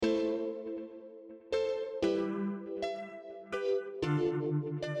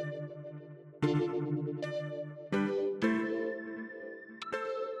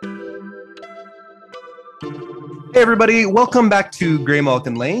Hey, everybody. Welcome back to Grey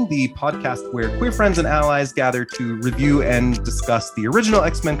Malkin Lane, the podcast where queer friends and allies gather to review and discuss the original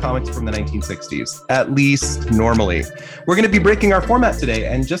X-Men comics from the 1960s, at least normally. We're going to be breaking our format today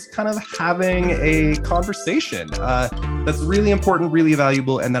and just kind of having a conversation that's really important, really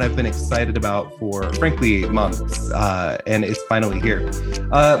valuable, and that I've been excited about for, frankly, months, and it's finally here.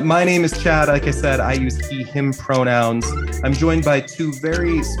 My name is Chad. Like I said, I use he, him pronouns. I'm joined by two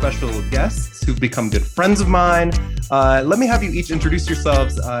very special guests who've become good friends of mine. Let me have you each introduce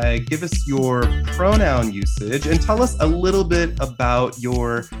yourselves, give us your pronoun usage, and tell us a little bit about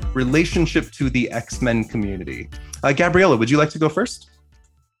your relationship to the X-Men community. Gabriella, would you like to go first?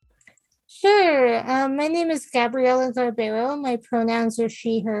 Sure. My name is Gabriella Garbero. My pronouns are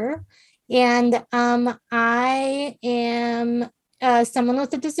she, her. And I am someone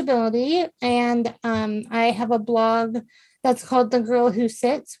with a disability, and I have a blog that's called The Girl Who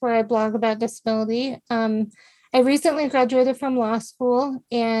Sits, where I blog about disability. I recently graduated from law school,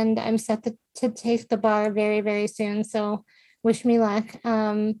 and I'm set to take the bar very, very soon. So wish me luck.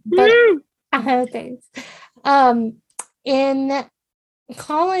 Thanks. In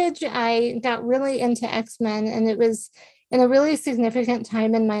college, I got really into X-Men, and it was in a really significant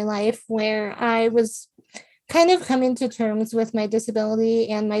time in my life where I was kind of coming to terms with my disability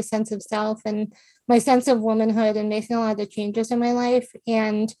and my sense of self and my sense of womanhood, and making a lot of changes in my life.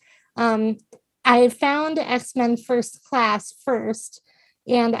 And I found X-Men First Class first,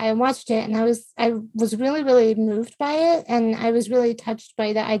 and I watched it, and I was really, really moved by it. And I was really touched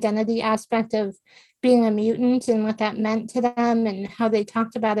by the identity aspect of being a mutant and what that meant to them and how they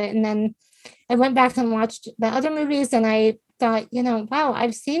talked about it. And then I went back and watched the other movies, and I thought, wow,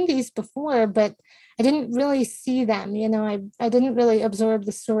 I've seen these before, but I didn't really see them. I didn't really absorb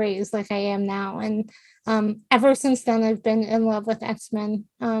the stories like I am now. And ever since then, I've been in love with X-Men.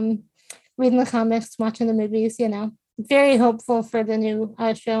 Reading the comics, watching the movies, very hopeful for the new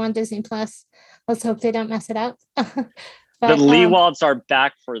show on Disney Plus. Let's hope they don't mess it up. The Lewalds are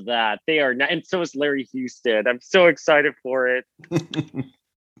back for that. They are not, and so is Larry Houston. I'm so excited for it.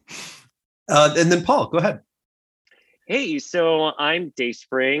 And then Paul, go ahead. Hey, so I'm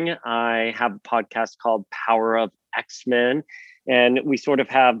Dayspring. I have a podcast called Power of X-Men, and we sort of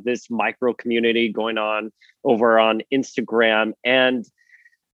have this micro community going on over on Instagram. And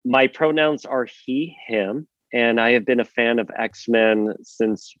my pronouns are he, him, and I have been a fan of X-Men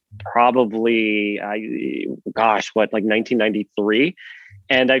since probably, 1993.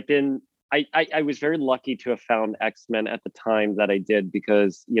 And I was very lucky to have found X-Men at the time that I did,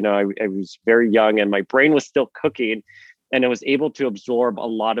 because, I was very young and my brain was still cooking, and I was able to absorb a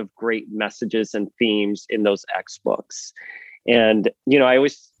lot of great messages and themes in those X books. And, I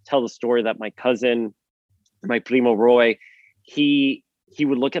always tell the story that my cousin, my primo Roy, he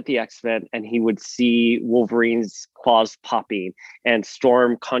would look at the X-Men and he would see Wolverine's claws popping and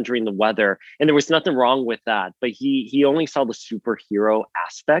Storm conjuring the weather. And there was nothing wrong with that, but he only saw the superhero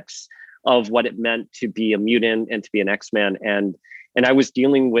aspects of what it meant to be a mutant and to be an X-Men. And I was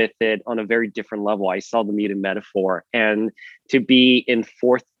dealing with it on a very different level. I saw the mutant metaphor, and to be in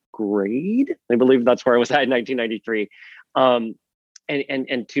fourth grade, I believe that's where I was at in 1993.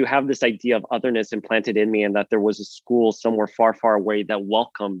 And to have this idea of otherness implanted in me, and that there was a school somewhere far, far away that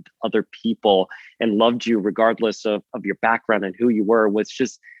welcomed other people and loved you regardless of your background and who you were, was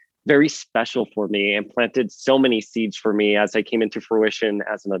just very special for me, and planted so many seeds for me as I came into fruition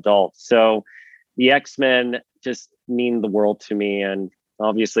as an adult. So the X-Men just mean the world to me. And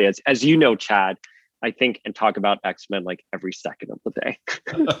obviously, as you know, Chad, I think and talk about X-Men like every second of the day.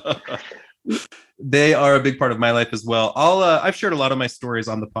 They are a big part of my life as well. I've shared a lot of my stories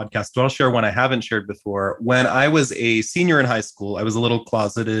on the podcast, but I'll share one I haven't shared before. When I was a senior in high school, I was a little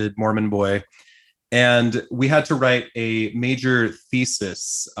closeted Mormon boy, and we had to write a major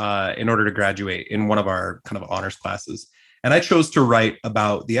thesis in order to graduate in one of our kind of honors classes. And I chose to write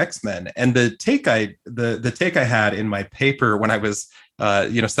about the X-Men. And the take I had in my paper when I was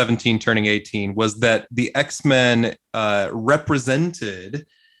 17 turning 18 was that the X-Men represented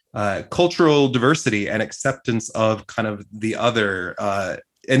cultural diversity and acceptance of kind of the other.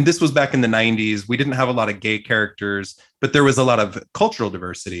 And this was back in the 90s. We didn't have a lot of gay characters, but there was a lot of cultural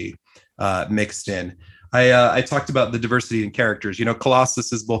diversity mixed in. I talked about the diversity in characters.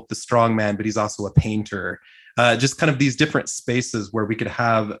 Colossus is both the strong man, but he's also a painter. Just kind of these different spaces where we could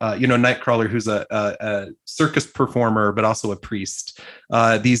have, Nightcrawler, who's a circus performer, but also a priest.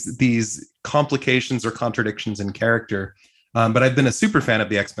 These complications or contradictions in character. But I've been a super fan of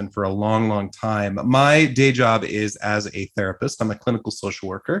the X-Men for a long, long time. My day job is as a therapist. I'm a clinical social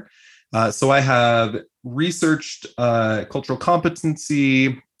worker. So I have researched cultural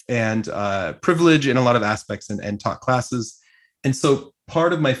competency and privilege in a lot of aspects and taught classes. And so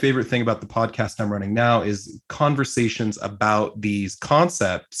part of my favorite thing about the podcast I'm running now is conversations about these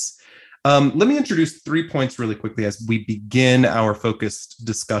concepts. Let me introduce 3 points really quickly as we begin our focused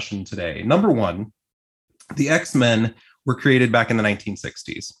discussion today. Number one, the X-Men were created back in the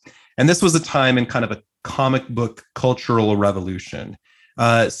 1960s. And this was a time in kind of a comic book cultural revolution.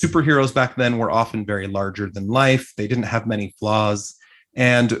 Superheroes back then were often very larger than life. They didn't have many flaws.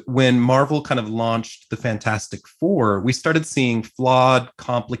 And when Marvel kind of launched the Fantastic Four, we started seeing flawed,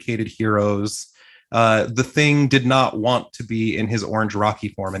 complicated heroes. The Thing did not want to be in his orange Rocky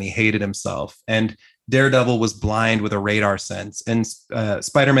form, and he hated himself. And Daredevil was blind with a radar sense. And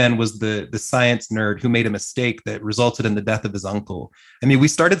Spider-Man was the science nerd who made a mistake that resulted in the death of his uncle. I mean, we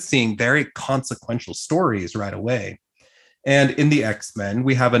started seeing very consequential stories right away. And in the X-Men,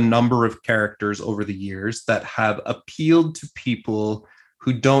 we have a number of characters over the years that have appealed to people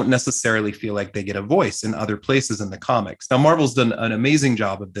who don't necessarily feel like they get a voice in other places in the comics. Now, Marvel's done an amazing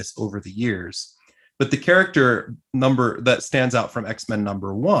job of this over the years, but the character number that stands out from X-Men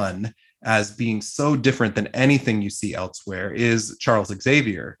number one as being so different than anything you see elsewhere is Charles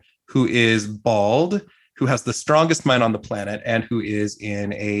Xavier, who is bald, who has the strongest mind on the planet, and who is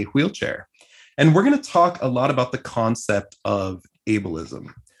in a wheelchair. And we're going to talk a lot about the concept of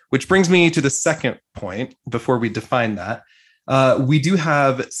ableism, which brings me to the second point before we define that. We do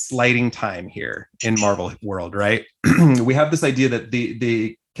have sliding time here in Marvel world, right? We have this idea that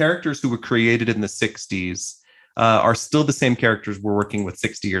the characters who were created in the 60s are still the same characters we're working with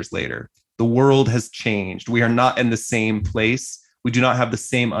 60 years later. The world has changed. We are not in the same place. We do not have the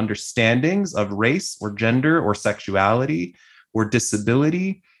same understandings of race or gender or sexuality or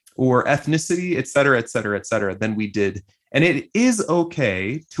disability or ethnicity, et cetera, than we did. And it is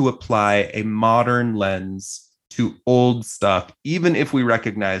okay to apply a modern lens to old stuff, even if we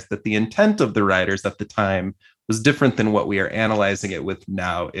recognize that the intent of the writers at the time was different than what we are analyzing it with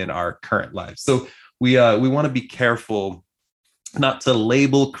now in our current lives. So we want to be careful not to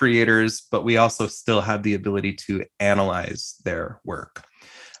label creators, but we also still have the ability to analyze their work.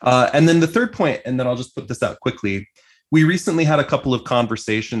 And then the third point, and then I'll just put this out quickly. We recently had a couple of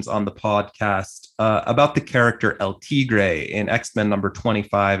conversations on the podcast about the character El Tigre in X-Men number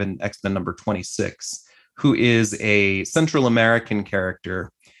 25 and X-Men number 26, who is a Central American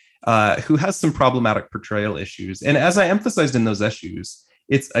character who has some problematic portrayal issues. And as I emphasized in those issues,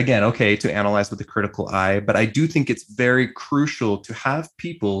 it's, again, okay to analyze with a critical eye, but I do think it's very crucial to have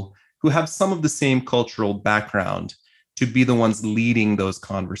people who have some of the same cultural background to be the ones leading those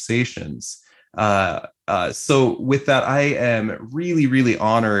conversations. So with that, I am really, really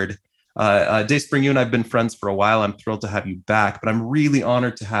honored. Dayspring, you and I have been friends for a while. I'm thrilled to have you back, but I'm really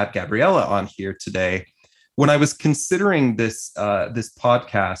honored to have Gabriella on here today. When I was considering this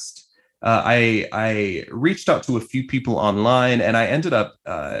podcast, I reached out to a few people online, and I ended up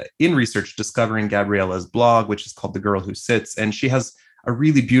in research discovering Gabriella's blog, which is called The Girl Who Sits, and she has a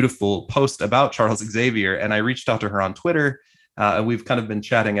really beautiful post about Charles Xavier. And I reached out to her on Twitter, and we've kind of been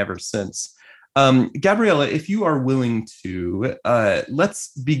chatting ever since. Gabriella, if you are willing to,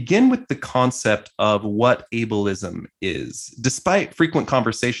 let's begin with the concept of what ableism is. Despite frequent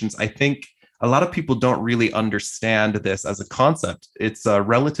conversations, I think a lot of people don't really understand this as a concept. It's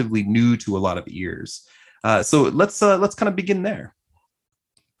relatively new to a lot of ears. So let's kind of begin there.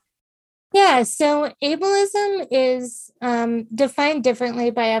 Yeah, so ableism is defined differently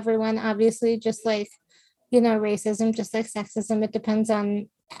by everyone, obviously, just like, racism, just like sexism. It depends on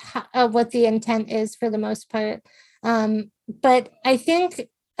what the intent is for the most part. But I think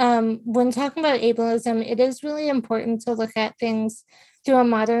when talking about ableism, it is really important to look at things through a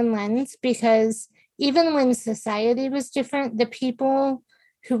modern lens, because even when society was different, the people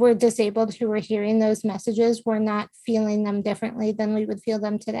who were disabled, who were hearing those messages, were not feeling them differently than we would feel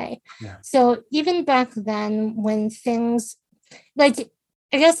them today. Yeah. So even back then, when things, like,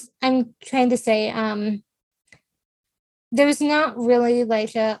 I guess I'm trying to say, there's not really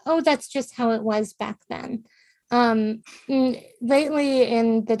like that's just how it was back then. Lately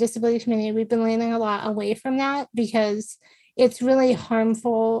in the disability community, we've been leaning a lot away from that, because it's really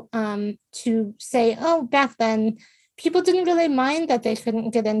harmful to say, back then, people didn't really mind that they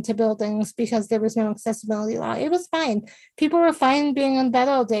couldn't get into buildings because there was no accessibility law. It was fine. People were fine being in bed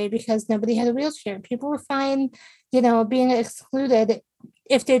all day because nobody had a wheelchair. People were fine, being excluded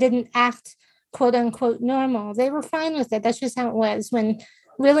if they didn't act quote unquote normal. They were fine with it. That's just how it was, when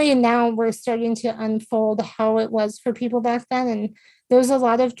really now we're starting to unfold how it was for people back then. And there's a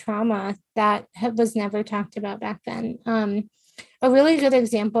lot of trauma that was never talked about back then. A really good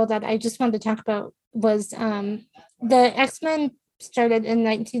example that I just wanted to talk about was the X-Men started in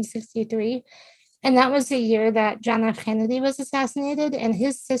 1963. And that was the year that John F. Kennedy was assassinated, and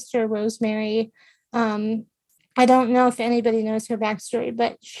his sister, Rosemary, I don't know if anybody knows her backstory,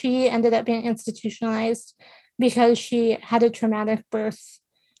 but she ended up being institutionalized because she had a traumatic birth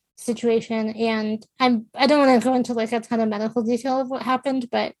situation. And I don't want to go into like a ton of medical detail of what happened,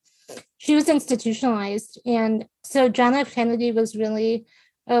 but she was institutionalized. And so John F. Kennedy was really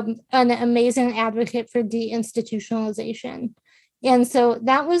an amazing advocate for deinstitutionalization. And so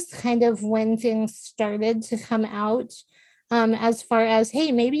that was kind of when things started to come out, as far as,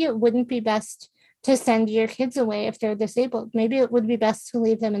 hey, maybe it wouldn't be best to send your kids away if they're disabled. Maybe it would be best to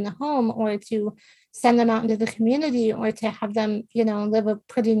leave them in the home, or to send them out into the community, or to have them, live a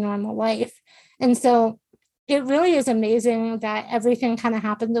pretty normal life. And so it really is amazing that everything kind of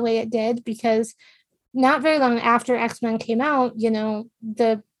happened the way it did, because not very long after X-Men came out,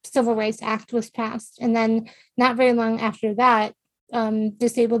 the Civil Rights Act was passed. And then not very long after that,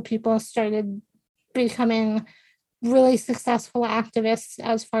 disabled people started becoming really successful activists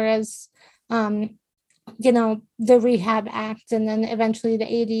as far as, the Rehab Act, and then eventually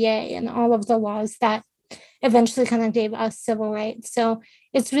the ADA, and all of the laws that eventually kind of gave us civil rights. So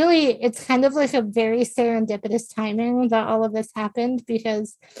it's kind of like a very serendipitous timing that all of this happened,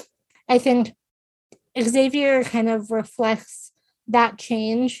 because I think Xavier kind of reflects that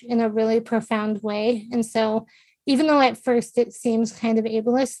change in a really profound way. And so even though at first it seems kind of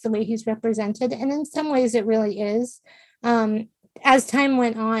ableist the way he's represented, and in some ways it really is, as time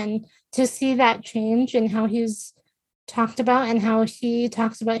went on, to see that change in how he's talked about and how he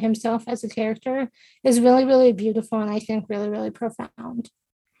talks about himself as a character is really, really beautiful, and I think really, really profound.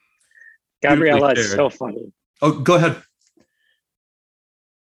 Gabriella is so funny. Oh, go ahead.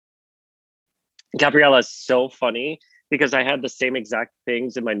 Gabriella is so funny, because I had the same exact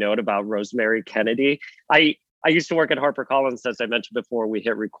things in my note about Rosemary Kennedy. I used to work at HarperCollins, as I mentioned before we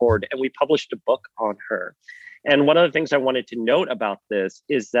hit record, and we published a book on her. And one of the things I wanted to note about this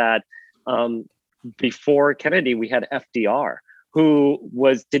is that before Kennedy, we had FDR, who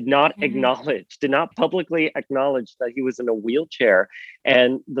did not publicly acknowledge that he was in a wheelchair,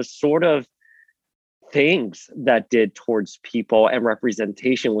 and the sort of things that did towards people and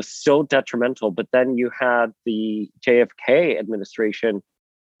representation was so detrimental. But then you had the JFK administration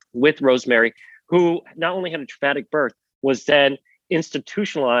with Rosemary, who not only had a traumatic birth, was then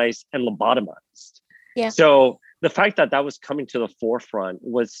institutionalized and lobotomized. Yeah. So the fact that that was coming to the forefront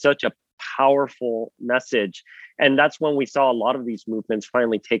was such a powerful message. And that's when we saw a lot of these movements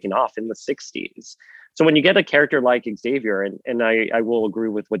finally taking off in the 60s. So when you get a character like Xavier, and I will agree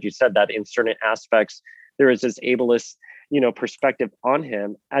with what you said, that in certain aspects, there is this ableist, perspective on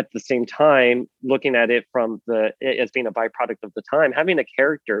him. At the same time, looking at it as being a byproduct of the time, having a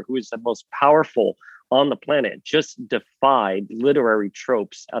character who is the most powerful on the planet just defied literary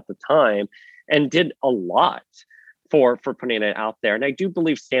tropes at the time and did a lot for putting it out there. And I do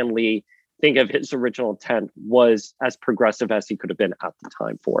believe Stan Lee, think of his original intent, was as progressive as he could have been at the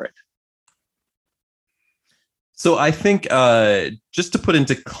time for it. So I think just to put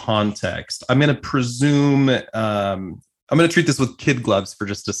into context, I'm going to presume, I'm going to treat this with kid gloves for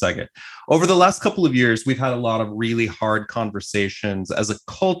just a second. Over the last couple of years, we've had a lot of really hard conversations as a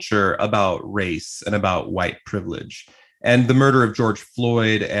culture about race and about white privilege. And the murder of George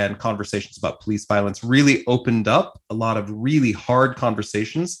Floyd and conversations about police violence really opened up a lot of really hard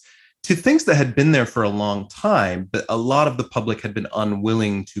conversations to things that had been there for a long time, but a lot of the public had been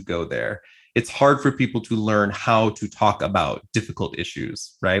unwilling to go there. It's hard for people to learn how to talk about difficult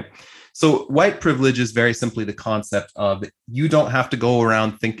issues, right? So white privilege is very simply the concept of you don't have to go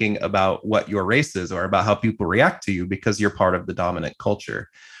around thinking about what your race is or about how people react to you because you're part of the dominant culture.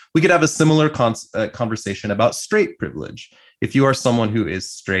 We could have a similar conversation about straight privilege. If you are someone who is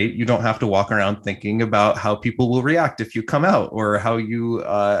straight, you don't have to walk around thinking about how people will react if you come out, or how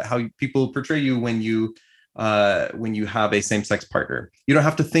people portray you when you have a same-sex partner. You don't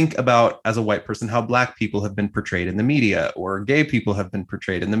have to think about, as a white person, how Black people have been portrayed in the media or gay people have been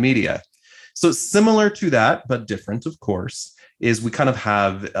portrayed in the media. So similar to that, but different, of course, is we kind of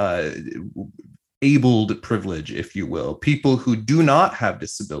have abled privilege, if you will. People who do not have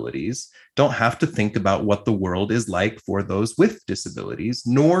disabilities don't have to think about what the world is like for those with disabilities,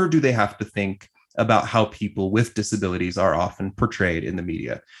 nor do they have to think about how people with disabilities are often portrayed in the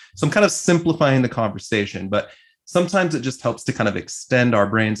media. So I'm kind of simplifying the conversation, but sometimes it just helps to kind of extend our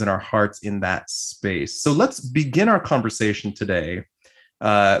brains and our hearts in that space. So let's begin our conversation today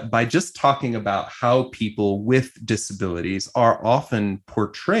by just talking about how people with disabilities are often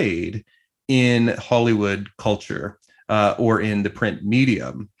portrayed in Hollywood culture or in the print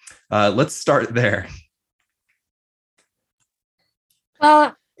medium. Let's start there.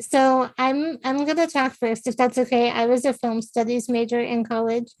 Well, so I'm gonna talk first, if that's okay. I was a film studies major in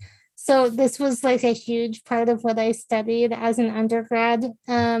college, so this was like a huge part of what I studied as an undergrad,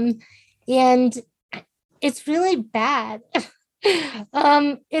 and it's really bad.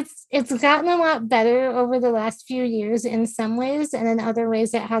 It's gotten a lot better over the last few years in some ways, and in other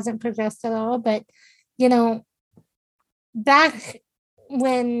ways it hasn't progressed at all. But you know, back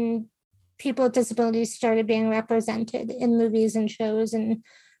when people with disabilities started being represented in movies and shows and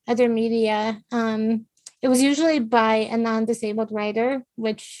other media, it was usually by a non-disabled writer,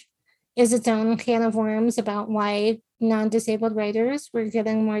 which is its own can of worms about why non-disabled writers were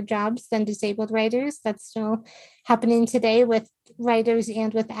getting more jobs than disabled writers. That's still happening today with writers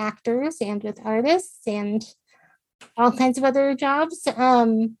and with actors and with artists and all kinds of other jobs.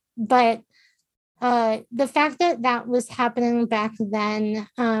 But the fact that that was happening back then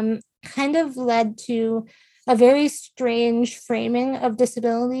kind of led to a very strange framing of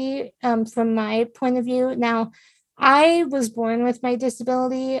disability from my point of view. Now, I was born with my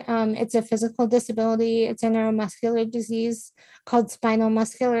disability. It's a physical disability, it's a neuromuscular disease called spinal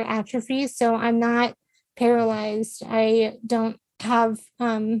muscular atrophy. So I'm not paralyzed. I don't have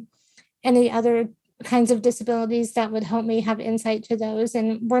any other kinds of disabilities that would help me have insight to those.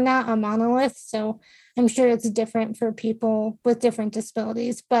 And we're not a monolith, so I'm sure it's different for people with different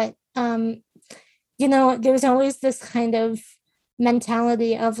disabilities. But there's always this kind of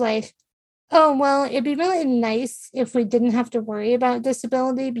mentality of like, oh, well, it'd be really nice if we didn't have to worry about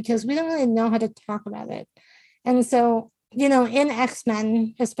disability because we don't really know how to talk about it. And so, in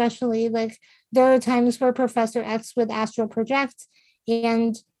X-Men, especially, like there are times where Professor X would astral project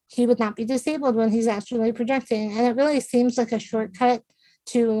and he would not be disabled when he's actually projecting. And it really seems like a shortcut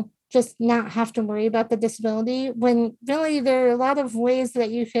to just not have to worry about the disability when really there are a lot of ways that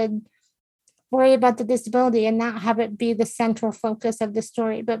you could worry about the disability and not have it be the central focus of the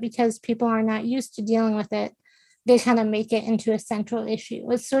story. But because people are not used to dealing with it, they kind of make it into a central issue.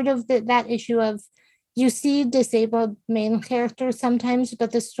 It's sort of that issue of you see disabled main characters sometimes,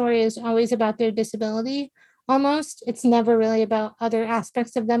 but the story is always about their disability almost. It's never really about other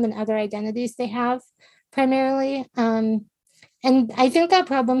aspects of them and other identities they have primarily. And I think that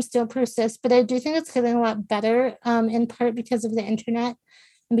problem still persists, but I do think it's getting a lot better, in part because of the internet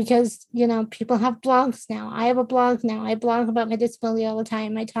and because, people have blogs now. I have a blog now. I blog about my disability all the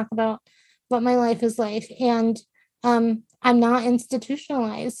time. I talk about what my life is like. And I'm not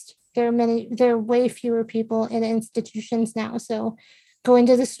institutionalized. There are way fewer people in institutions now. So going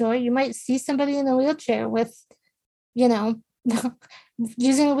to the store, you might see somebody in a wheelchair with,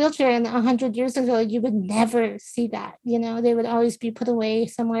 using a wheelchair. And 100 years ago, you would never see that. They would always be put away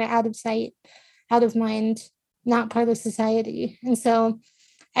somewhere out of sight, out of mind, not part of society. And so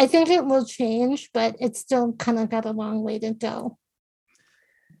I think it will change, but it's still kind of got a long way to go.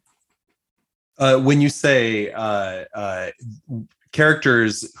 When you say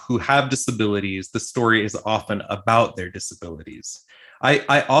characters who have disabilities, the story is often about their disabilities.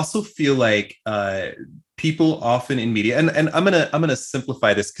 I also feel like people often in media, and I'm gonna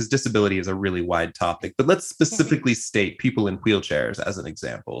simplify this because disability is a really wide topic, but let's specifically state people in wheelchairs as an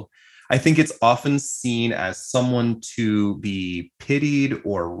example. I think it's often seen as someone to be pitied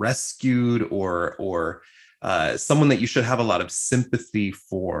or rescued or someone that you should have a lot of sympathy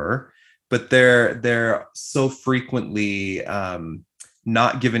for, but they're so frequently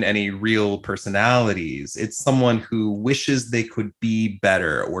not given any real personalities. It's someone who wishes they could be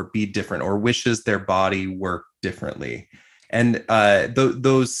better or be different or wishes their body worked differently. And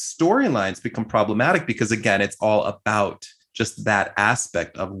those storylines become problematic because, again, it's all about just that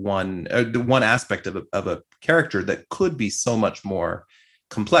aspect of one aspect of a character that could be so much more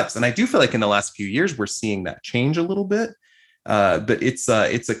complex. And I do feel like in the last few years, we're seeing that change a little bit. But it's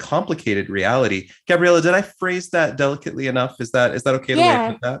a complicated reality. Gabriella, did I phrase that delicately enough? Is that okay the way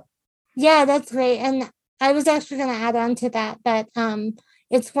I put that? Yeah, that's great. And I was actually going to add on to that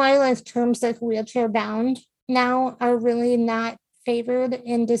it's why like terms like wheelchair bound now are really not favored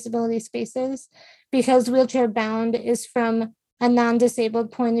in disability spaces, because wheelchair bound is from a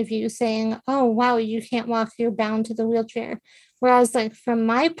non-disabled point of view saying, oh wow, you can't walk, you're bound to the wheelchair. Whereas like from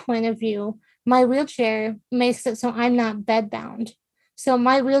my point of view, my wheelchair makes it so I'm not bedbound. So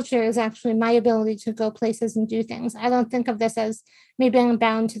my wheelchair is actually my ability to go places and do things. I don't think of this as me being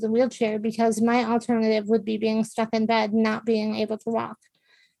bound to the wheelchair, because my alternative would be being stuck in bed, not being able to walk.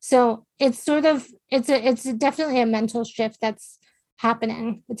 So it's definitely a mental shift that's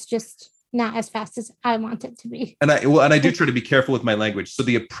happening. It's just not as fast as I want it to be. And I do try to be careful with my language. So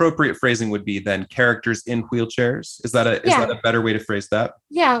the appropriate phrasing would be then characters in wheelchairs. Is that a better way to phrase that?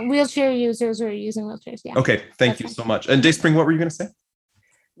 Yeah, wheelchair users are using wheelchairs. Yeah. Okay, thank you so much. And Dayspring, what were you going to say?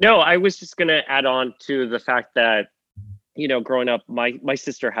 No, I was just going to add on to the fact that, growing up, my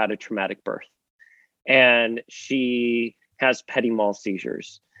sister had a traumatic birth, and she has petit mal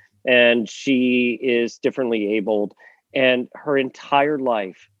seizures, and she is differently abled, and her entire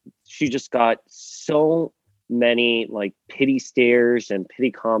life she just got so many like pity stares and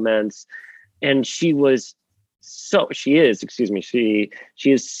pity comments, and she is, excuse me, she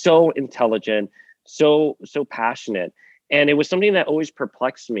is so intelligent, so passionate. And it was something that always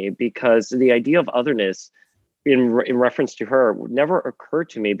perplexed me, because the idea of otherness in reference to her would never occur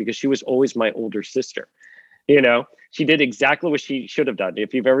to me, because she was always my older sister. She did exactly what she should have done.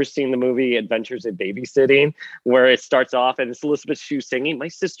 If you've ever seen the movie Adventures in Babysitting, where it starts off and it's Elizabeth Shue singing, my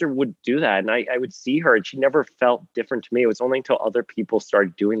sister would do that. And I would see her, and she never felt different to me. It was only until other people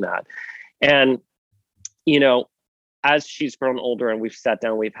started doing that. And, as she's grown older and we've sat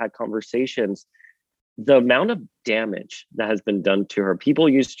down, we've had conversations, the amount of damage that has been done to her. People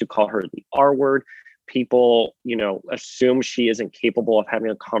used to call her the R word. People, assume she isn't capable of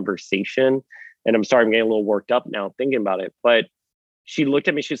having a conversation. And I'm sorry, I'm getting a little worked up now thinking about it. But she looked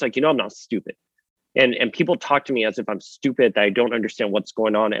at me, she's like, I'm not stupid. And people talk to me as if I'm stupid, that I don't understand what's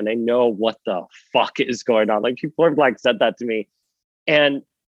going on. And I know what the fuck is going on. Like, people have like said that to me. And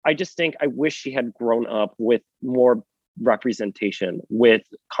I just think I wish she had grown up with more representation, with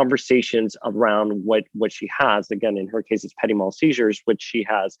conversations around what she has. Again, in her case, it's petit mal seizures, which she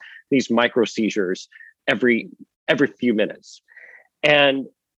has these micro seizures every few minutes. And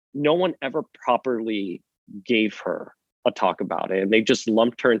no one ever properly gave her a talk about it. And they just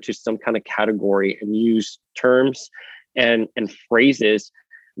lumped her into some kind of category and used terms and phrases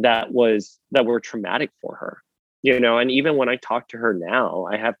that were traumatic for her. And even when I talk to her now,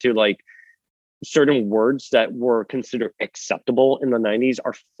 I have to like, certain words that were considered acceptable in the 90s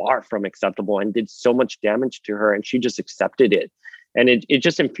are far from acceptable and did so much damage to her, and she just accepted it. And it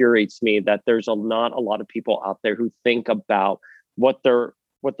just infuriates me that there's not a lot of people out there who think about what their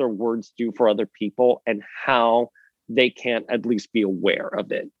words do for other people and how they can't at least be aware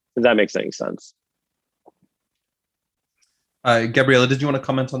of it. If that makes any sense. Gabriella, did you want to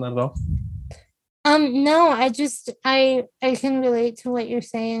comment on that at all? No, I can relate to what you're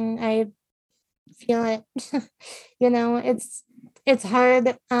saying. I feel it. It's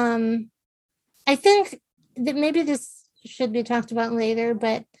hard. I think that maybe this should be talked about later,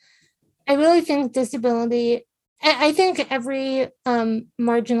 but I really think disability, I think every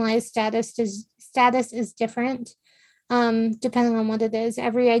marginalized status is different, depending on what it is.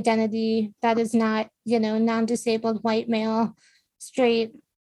 Every identity that is not, non-disabled, white male, straight,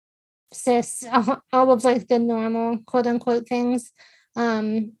 cis, all of like the normal quote unquote things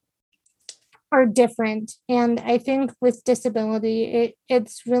are different. And I think with disability,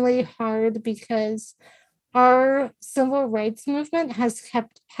 it's really hard because our civil rights movement has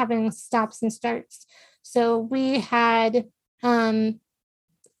kept having stops and starts. So we had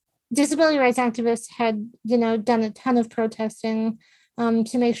disability rights activists had, done a ton of protesting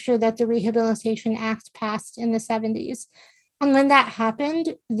to make sure that the Rehabilitation Act passed in the 70s. And when that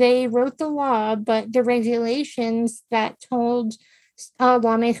happened, they wrote the law, but the regulations that told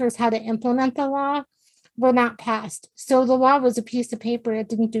lawmakers how to implement the law were not passed. So the law was a piece of paper. It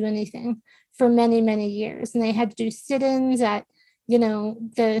didn't do anything for many, many years. And they had to do sit-ins at,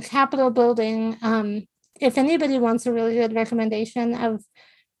 the Capitol building. If anybody wants a really good recommendation of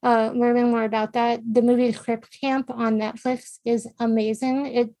learning more about that, the movie Crip Camp on Netflix is amazing.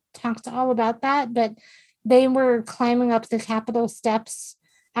 It talks all about that, but they were climbing up the Capitol steps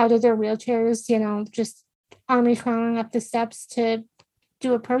out of their wheelchairs, just army crawling up the steps to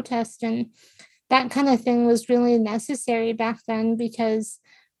do a protest. And that kind of thing was really necessary back then because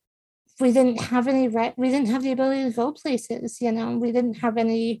we didn't have we didn't have the ability to go places, we didn't have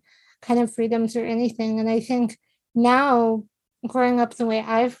any kind of freedoms or anything. And I think now, growing up the way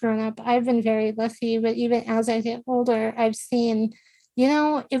I've grown up, I've been very lucky, but even as I get older, I've seen,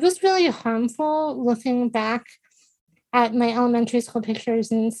 it was really harmful looking back at my elementary school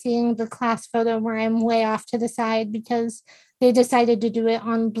pictures and seeing the class photo where I'm way off to the side because they decided to do it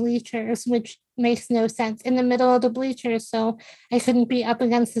on bleachers, which makes no sense, in the middle of the bleachers. So I couldn't be up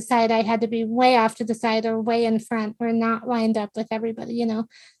against the side. I had to be way off to the side or way in front or not lined up with everybody.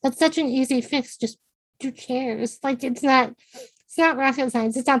 That's such an easy fix. Just do chairs. Like it's not rocket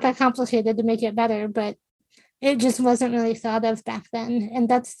science. It's not that complicated to make it better, but it just wasn't really thought of back then. And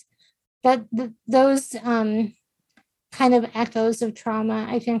those kind of echoes of trauma,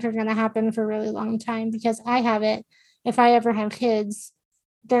 I think, are going to happen for a really long time because I have it. If I ever have kids,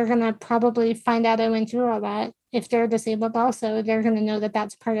 they're going to probably find out I went through all that. If they're disabled also, they're going to know that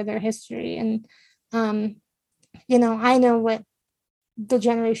that's part of their history. And, I know what the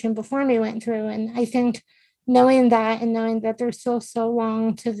generation before me went through. And I think knowing that and knowing that there's still so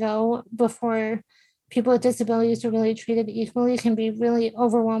long to go before people with disabilities are really treated equally can be really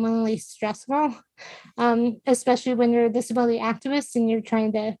overwhelmingly stressful, especially when you're a disability activist and you're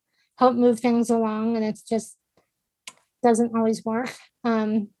trying to help move things along and it's just doesn't always work.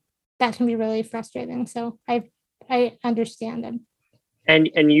 That can be really frustrating. So I understand them.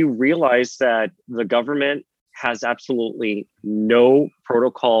 And you realize that the government has absolutely no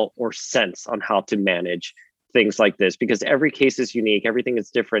protocol or sense on how to manage things like this, because every case is unique, everything is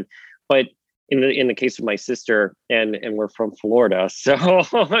different. But in the case of my sister, and we're from Florida, so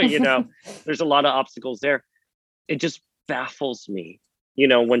there's a lot of obstacles there. It just baffles me,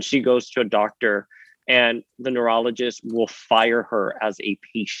 when she goes to a doctor and the neurologist will fire her as a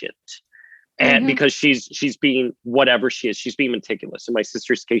patient. And because she's being whatever she is, she's being meticulous. In my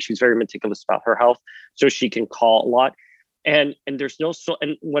sister's case, she's very meticulous about her health, so she can call a lot. And there's no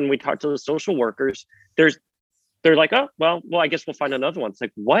and when we talk to the social workers, they're like, oh, well, I guess we'll find another one. It's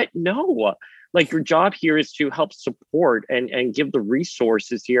like, what? No, like your job here is to help support and give the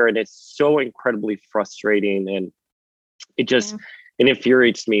resources here. And it's so incredibly frustrating. And it just, it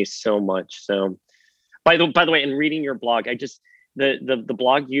infuriates me so much. So by the way, in reading your blog, I just, the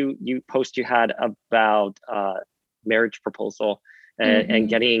blog you had about marriage proposal and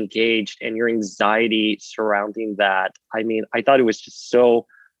getting engaged and your anxiety surrounding that. I mean, I thought it was just so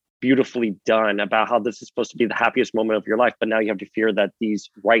beautifully done about how this is supposed to be the happiest moment of your life, but now you have to fear that these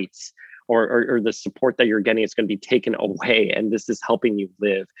rights or the support that you're getting is going to be taken away, and this is helping you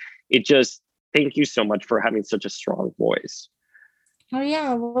live. It just, thank you so much for having such a strong voice. Oh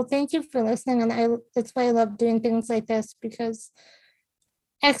yeah, well, thank you for listening, and that's why I love doing things like this, because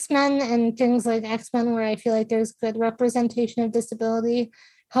X-Men and things like X-Men, where I feel like there's good representation of disability,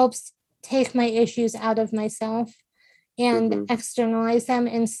 helps take my issues out of myself and externalize them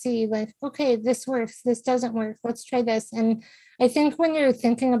and see like, okay, this works, this doesn't work, let's try this. And I think when you're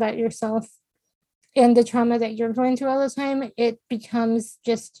thinking about yourself and the trauma that you're going through all the time, it becomes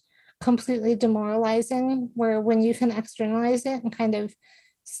just completely demoralizing, where when you can externalize it and kind of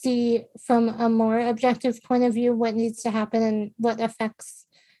see from a more objective point of view what needs to happen and what effects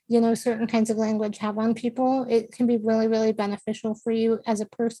certain kinds of language have on people, it can be really, really beneficial for you as a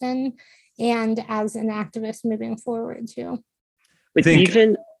person and as an activist moving forward too. But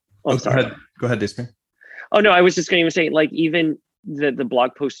even go ahead, Despy. Oh no, I was just going to say, like, even the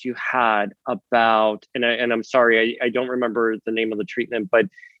blog post you had about, and I'm sorry, I don't remember the name of the treatment, but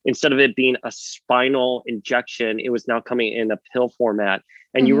instead of it being a spinal injection, it was now coming in a pill format,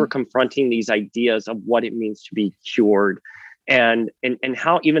 and you were confronting these ideas of what it means to be cured, and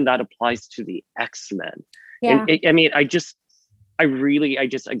how even that applies to the X-Men. Yeah. And I mean, I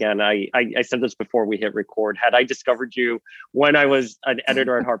said this before we hit record. Had I discovered you when I was an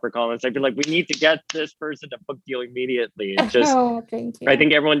editor at HarperCollins, I'd be like, we need to get this person a book deal immediately. It just, thank you. I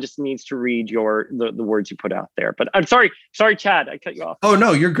think everyone just needs to read the words you put out there. But I'm sorry, Chad, I cut you off. Oh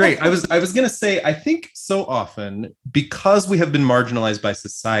no, you're great. I was gonna say, I think so often, because we have been marginalized by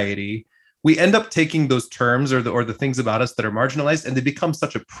society, we end up taking those terms or the things about us that are marginalized, and they become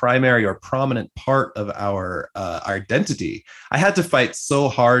such a primary or prominent part of our identity. I had to fight so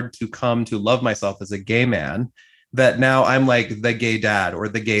hard to come to love myself as a gay man that now I'm like the gay dad or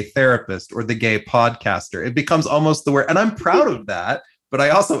the gay therapist or the gay podcaster. It becomes almost the word, and I'm proud of that. But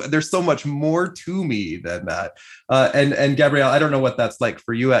I also, there's so much more to me than that. And Gabrielle, I don't know what that's like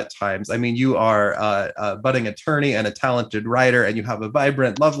for you at times. I mean, you are a budding attorney and a talented writer, and you have a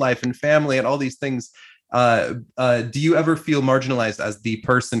vibrant love life and family and all these things. Do you ever feel marginalized as the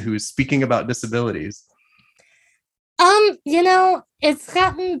person who's speaking about disabilities? It's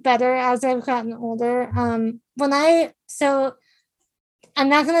gotten better as I've gotten older. I'm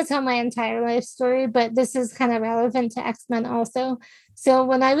not going to tell my entire life story, but this is kind of relevant to X-Men also. So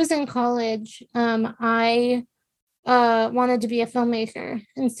when I was in college, I wanted to be a filmmaker.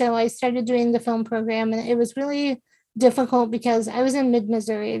 And so I started doing the film program, and it was really difficult because I was in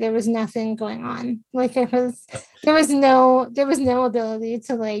mid-Missouri. There was nothing going on. Like there was no ability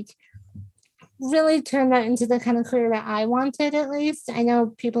to like really turn that into the kind of career that I wanted, at least. I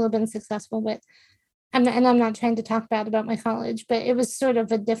know people have been successful, but I'm not trying to talk bad about my college, but it was sort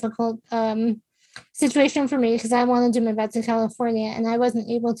of a difficult situation for me because I wanted to move out to California, and I wasn't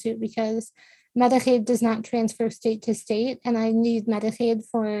able to because Medicaid does not transfer state to state, and I need Medicaid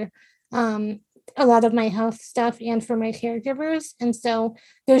for a lot of my health stuff and for my caregivers. And so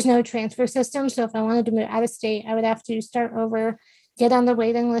there's no transfer system. So if I wanted to move out of state, I would have to start over, get on the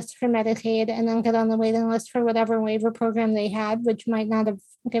waiting list for Medicaid, and then get on the waiting list for whatever waiver program they had, which might not have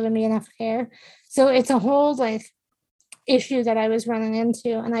given me enough care. So it's a whole issue that I was running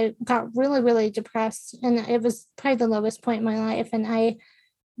into, and I got really, really depressed, and it was probably the lowest point in my life. And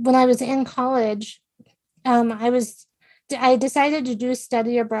when I was in college, I decided to do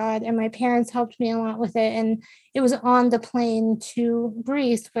study abroad, and my parents helped me a lot with it. And it was on the plane to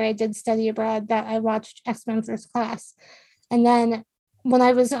Greece, where I did study abroad, that I watched X-Men First Class. And then when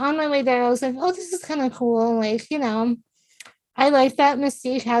I was on my way there, I was like, oh, this is kind of cool. Like, I like that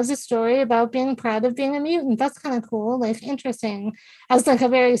Mystique has a story about being proud of being a mutant. That's kind of cool, like interesting, as like a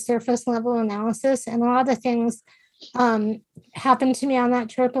very surface level analysis. And a lot of things happened to me on that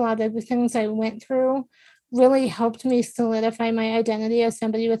trip. A lot of the things I went through really helped me solidify my identity as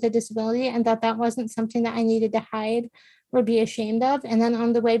somebody with a disability, and that wasn't something that I needed to hide or be ashamed of. And then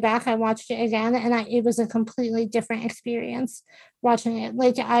on the way back, I watched it again, and it was a completely different experience watching it.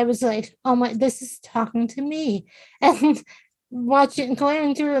 Like, I was like, oh my, this is talking to me. And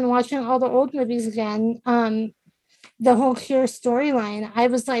going through and watching all the old movies again, the whole Cure storyline, I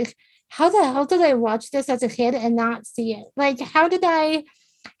was like, how the hell did I watch this as a kid and not see it? Like, how did I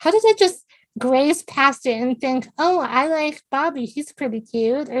just graze past it and think, oh, I like Bobby, he's pretty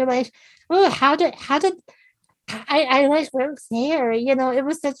cute, or like, oh, how did I like Rogue's hair? It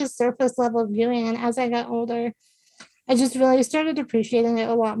was such a surface level viewing. And as I got older, I just really started appreciating it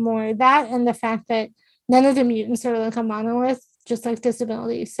a lot more. That, and the fact that none of the mutants are like a monolith, just like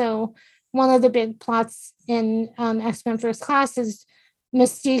disability. So one of the big plots in X-Men First Class is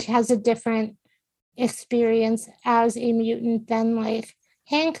Mystique has a different experience as a mutant than like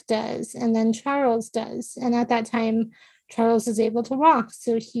Hank does, and then Charles does. And at that time, Charles is able to walk.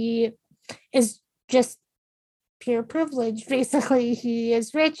 So he is just pure privilege. Basically, he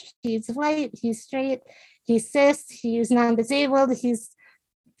is rich, he's white, he's straight, he's cis, he's non-disabled, he's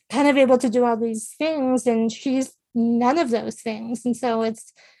kind of able to do all these things, and she's none of those things. And so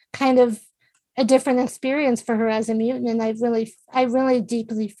it's kind of a different experience for her as a mutant. And I really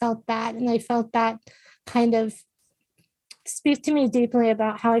deeply felt that. And I felt that kind of speak to me deeply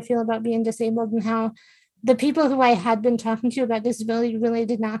about how I feel about being disabled, and how the people who I had been talking to about disability really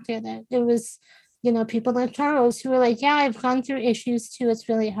did not get it. It was, people like Charles who were like, yeah, I've gone through issues too. It's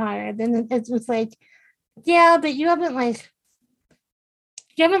really hard. And it was like, yeah, but you haven't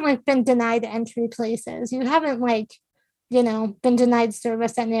been denied entry places. You haven't been denied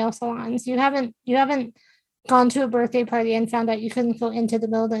service at nail salons. You haven't gone to a birthday party and found out you couldn't go into the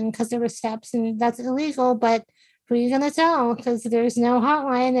building because there were steps, and that's illegal. But who are you going to tell? Because there's no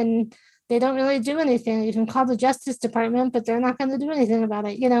hotline and they don't really do anything. You can call the Justice Department, but they're not going to do anything about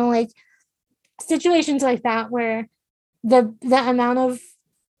it. Like situations like that, where the amount of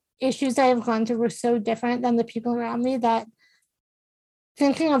issues I have gone through were so different than the people around me, that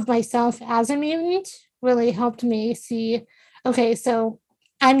thinking of myself as a mutant really helped me see, okay, so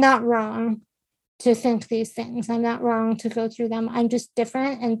I'm not wrong to think these things. I'm not wrong to go through them. I'm just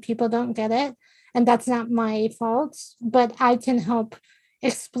different, and people don't get it. And that's not my fault, but I can help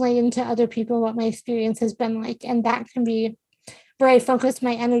explain to other people what my experience has been like. And that can be where I focus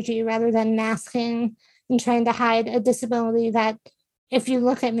my energy, rather than masking and trying to hide a disability that, if you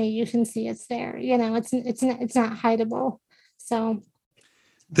look at me, you can see it's there. It's not hideable. So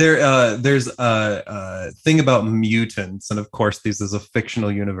there's a thing about mutants, and of course this is a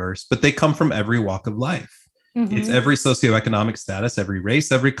fictional universe, but they come from every walk of life. Mm-hmm. It's every socioeconomic status, every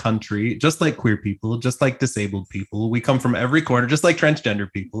race, every country, just like queer people, just like disabled people. We come from every corner, just like transgender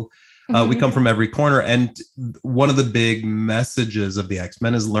people. Mm-hmm. We come from every corner. And one of the big messages of the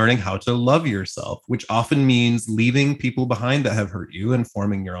X-Men is learning how to love yourself, which often means leaving people behind that have hurt you and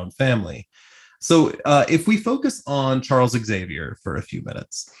forming your own family. So if we focus on Charles Xavier for a few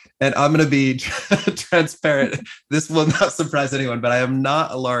minutes, and I'm going to be transparent, this will not surprise anyone, but I am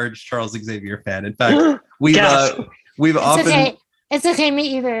not a large Charles Xavier fan. In fact, we've often... Okay. It's okay,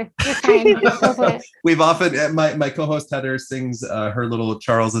 me either. You're fine. We've often, my co-host Heather sings her little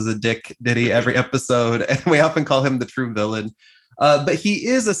Charles is a dick ditty every episode, and we often call him the true villain. But he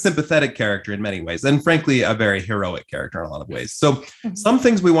is a sympathetic character in many ways, and frankly, a very heroic character in a lot of ways. So some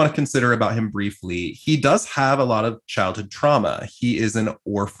things we want to consider about him briefly. He does have a lot of childhood trauma. He is an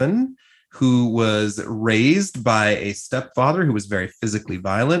orphan who was raised by a stepfather who was very physically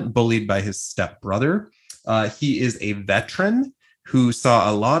violent, bullied by his stepbrother. He is a veteran who saw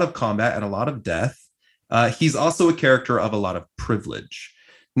a lot of combat and a lot of death. He's also a character of a lot of privilege.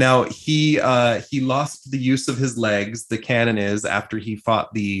 Now, he lost the use of his legs, the canon is, after he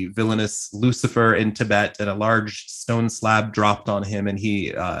fought the villainous Lucifer in Tibet, and a large stone slab dropped on him, and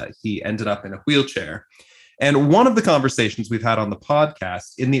he ended up in a wheelchair. And one of the conversations we've had on the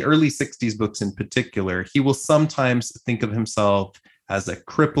podcast, in the early 60s books in particular, he will sometimes think of himself as a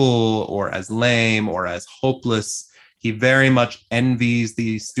cripple or as lame or as hopeless. He very much envies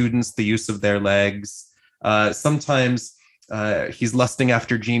the students the use of their legs. Sometimes he's lusting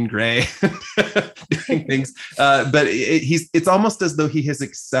after Jean Grey, doing things. But it's almost as though he has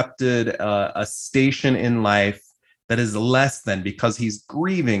accepted a station in life that is less than, because he's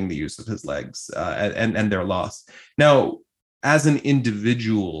grieving the use of his legs and their loss. Now, as an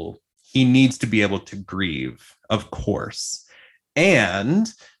individual, he needs to be able to grieve, of course. And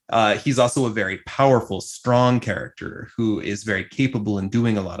he's also a very powerful, strong character who is very capable in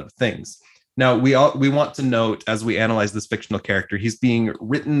doing a lot of things. Now, we want to note, as we analyze this fictional character, he's being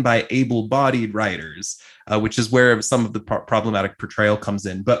written by able-bodied writers, which is where some of the problematic portrayal comes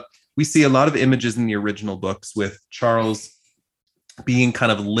in. But we see a lot of images in the original books with Charles being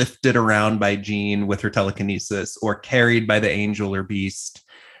kind of lifted around by Jean with her telekinesis, or carried by the angel or beast,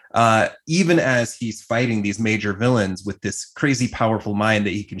 even as he's fighting these major villains with this crazy powerful mind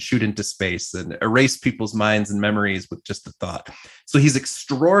that he can shoot into space and erase people's minds and memories with just a thought. So he's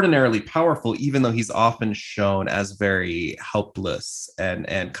extraordinarily powerful, even though he's often shown as very helpless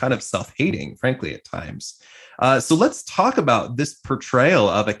and kind of self-hating, frankly, at times. So let's talk about this portrayal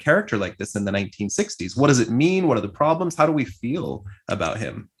of a character like this in the 1960s. What does it mean? What are the problems? How do we feel about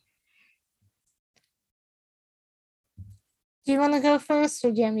him? Do you want to go first,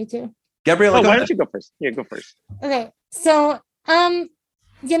 or do you want me to? Gabriella, why don't you go first? Yeah, go first. Okay, so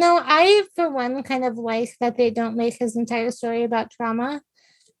I, for one, kind of like that they don't make his entire story about trauma.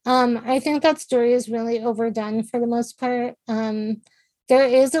 I think that story is really overdone for the most part. There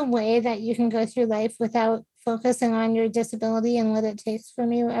is a way that you can go through life without focusing on your disability and what it takes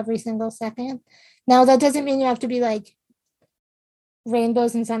from you every single second. Now, that doesn't mean you have to be like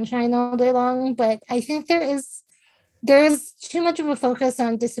rainbows and sunshine all day long, but I think there's too much of a focus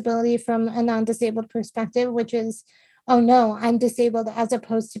on disability from a non-disabled perspective, which is, oh no, I'm disabled as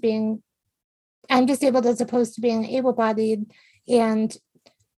opposed to being able-bodied, and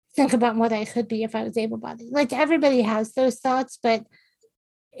think about what I could be if I was able-bodied. Like, everybody has those thoughts, but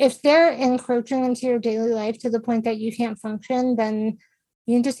if they're encroaching into your daily life to the point that you can't function, then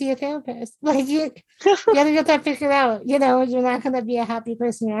you need to see a therapist. Like, you gotta get that figured out. You're not gonna be a happy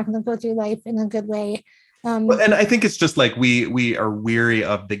person. You're not gonna go through life in a good way. And I think it's just like we are weary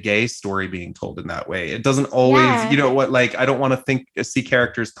of the gay story being told in that way. It doesn't always, I don't want to see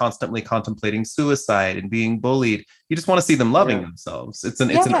characters constantly contemplating suicide and being bullied. You just want to see them loving themselves. It's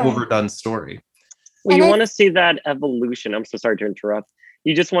an overdone story. Well, you want to see that evolution. I'm so sorry to interrupt.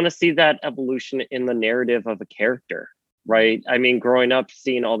 You just want to see that evolution in the narrative of a character, right? I mean, growing up,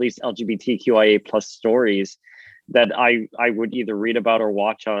 seeing all these LGBTQIA plus stories that I would either read about or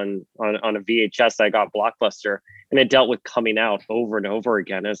watch on a VHS I got Blockbuster, and it dealt with coming out over and over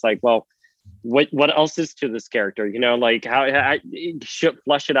again. It's like, well, what else is to this character? Like how it should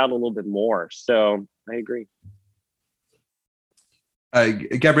flesh it out a little bit more. So I agree.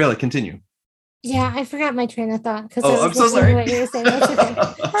 Gabriella, continue. Yeah, I forgot my train of thought because I'm so sorry. What you were saying.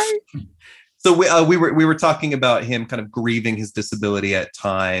 That's okay. So we were talking about him kind of grieving his disability at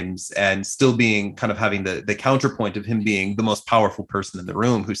times, and still being kind of having the counterpoint of him being the most powerful person in the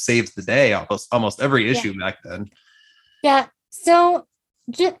room who saves the day almost every issue back then. Yeah. So,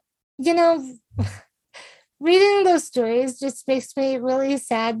 reading those stories just makes me really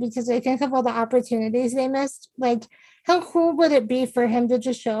sad, because I think of all the opportunities they missed. Like, how cool would it be for him to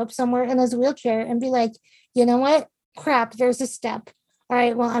just show up somewhere in his wheelchair and be like, you know what? Crap, there's a step. All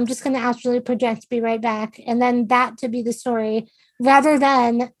right, well, I'm just going to actually project, be right back. And then that to be the story, rather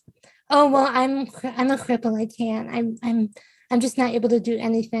than, oh, well, I'm a cripple. I can't. I'm just not able to do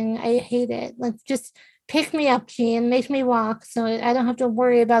anything. I hate it. Like, just pick me up, Jean, make me walk, so I don't have to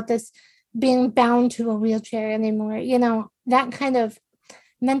worry about this being bound to a wheelchair anymore. That kind of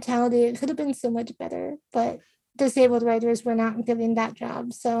mentality, it could have been so much better, but disabled writers were not given that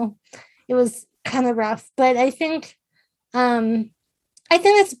job. So it was kind of rough, but I think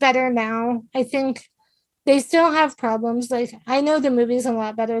it's better now. I think they still have problems. Like, I know the movies a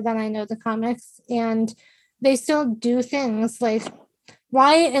lot better than I know the comics, and they still do things like,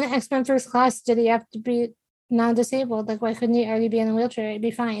 why in X-Men First Class did he have to be non-disabled? Like, why couldn't he already be in a wheelchair? It'd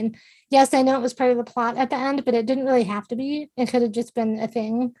be fine. Yes, I know it was part of the plot at the end, but it didn't really have to be. It could have just been a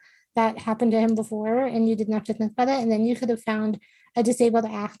thing that happened to him before, and you didn't have to think about it. And then you could have found a disabled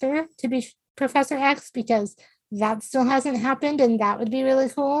actor to be Professor X, because that still hasn't happened, and that would be really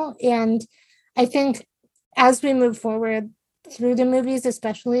cool. And I think as we move forward through the movies,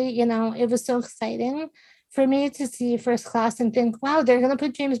 especially, it was so exciting for me to see First Class and think, wow, they're going to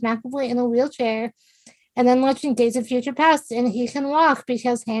put James McAvoy in a wheelchair. And then watching Days of Future Past, and he can walk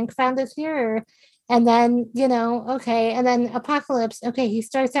because Hank found a cure. And then, okay. And then Apocalypse, okay, he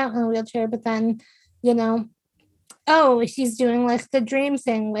starts out in a wheelchair, but then, oh, he's doing like the dream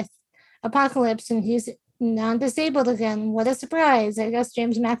thing with Apocalypse and he's non-disabled again. What a surprise. I guess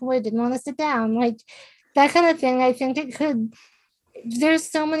James McAvoy didn't want to sit down. Like that kind of thing. I think it could, there's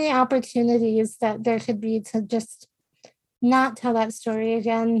so many opportunities that there could be to just not tell that story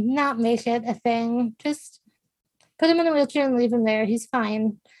again, not make it a thing. Just put him in a wheelchair and leave him there. He's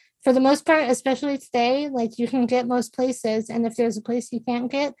fine. For the most part, especially today, like you can get most places. And if there's a place you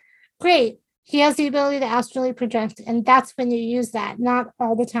can't get, great. He has the ability to astrally project. And that's when you use that, not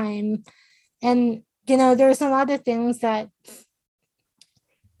all the time. And, you know, there's a lot of things that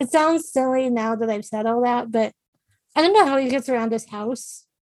it sounds silly now that I've said all that, but I don't know how he gets around his house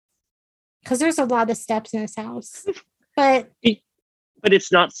because there's a lot of steps in his house. But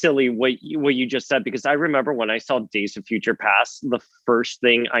it's not silly what you just said, because I remember when I saw Days of Future Past, the first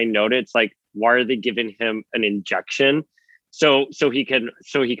thing I noted, it's like, why are they giving him an injection so he can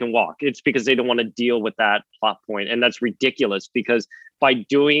walk? It's because they don't want to deal with that plot point, and that's ridiculous, because by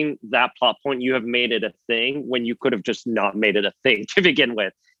doing that plot point, you have made it a thing when you could have just not made it a thing to begin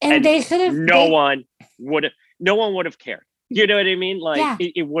with, and they could have. No one would have cared. You know what I mean? Like Yeah.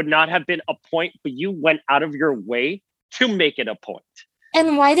 it would not have been a point, but you went out of your way to make it a point.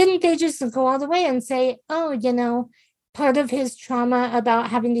 And why didn't they just go all the way and say, oh, you know, part of his trauma about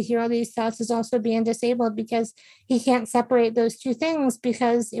having to hear all these thoughts is also being disabled because he can't separate those two things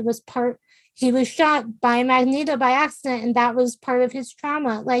because it was he was shot by Magneto by accident and that was part of his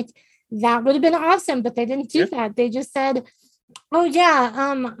trauma. Like that would have been awesome, but they didn't do that. They just said, oh yeah,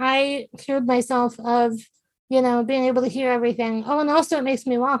 I cured myself of, you know, being able to hear everything. Oh, and also it makes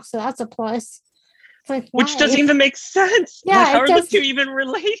me walk, so that's a plus. Like, which doesn't even make sense. Yeah, how are the two even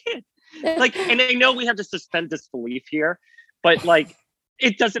related? Like, and I know we have to suspend disbelief here, but like,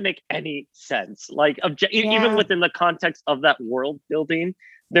 it doesn't make any sense. Like, even within the context of that world building,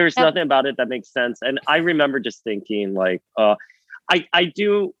 there's nothing about it that makes sense. And I remember just thinking, like, I wanted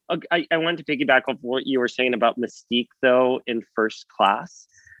to piggyback off what you were saying about Mystique, though, in First Class,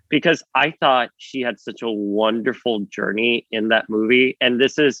 because I thought she had such a wonderful journey in that movie, and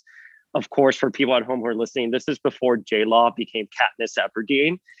this is, of course, for people at home who are listening, this is before J-Law became Katniss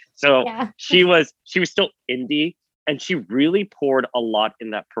Everdeen. So she was still indie, and she really poured a lot in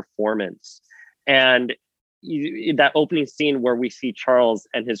that performance. And that opening scene where we see Charles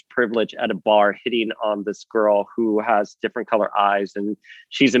and his privilege at a bar hitting on this girl who has different color eyes, and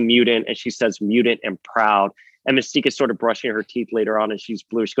she's a mutant, and she says mutant and proud. And Mystique is sort of brushing her teeth later on, and she's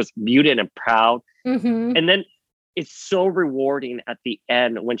blue. She goes, mutant and proud. Mm-hmm. And then it's so rewarding at the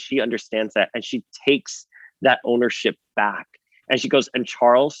end when she understands that and she takes that ownership back. And she goes, and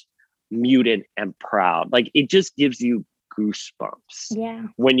Charles, muted and proud. Like it just gives you goosebumps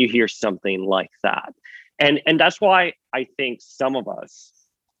when you hear something like that. And that's why I think some of us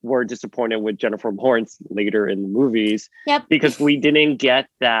were disappointed with Jennifer Lawrence later in the movies, because we didn't get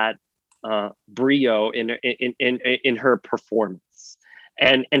that brio in her performance.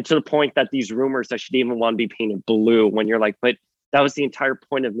 And to the point that these rumors that she didn't even want to be painted blue, when you're like, but that was the entire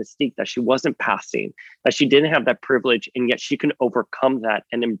point of Mystique, that she wasn't passing, that she didn't have that privilege, and yet she can overcome that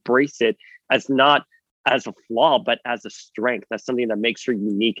and embrace it as not as a flaw, but as a strength. That's something that makes her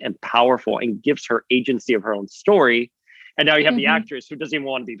unique and powerful and gives her agency of her own story. And now you have the actress who doesn't even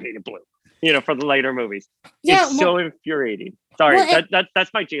want to be painted blue, you know, for the later movies. It's so infuriating. Sorry,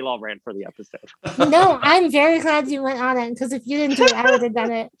 that's my J-Law rant for the episode. No, I'm very glad you went on it, because if you didn't do it, I would have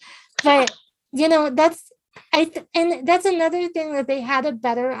done it. But you know, that's another thing, that they had a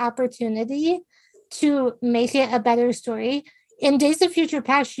better opportunity to make it a better story. In Days of Future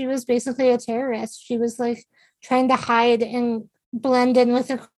Past, she was basically a terrorist. She was like trying to hide and blend in with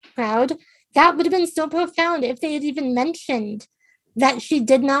the crowd. That would have been so profound if they had even mentioned that she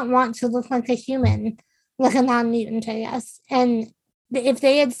did not want to look like a human, like a non-mutant, I guess. And if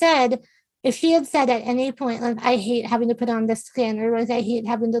she had said at any point, like, I hate having to put on this skin, or like, I hate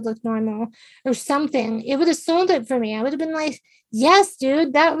having to look normal or something, it would have sold it for me. I would have been like, yes,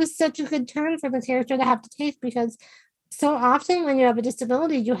 dude, that was such a good turn for the character to have to take, because so often when you have a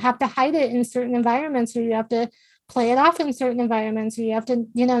disability, you have to hide it in certain environments, or you have to play it off in certain environments, or you have to,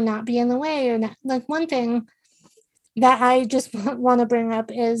 you know, not be in the way, or not. Like, one thing that I just want to bring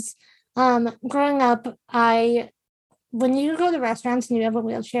up is growing up, when you go to restaurants and you have a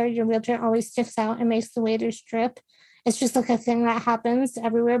wheelchair, your wheelchair always sticks out and makes the waiters trip. It's just like a thing that happens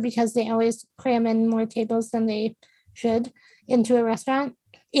everywhere, because they always cram in more tables than they should into a restaurant.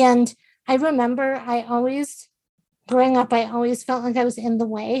 And I remember growing up, I always felt like I was in the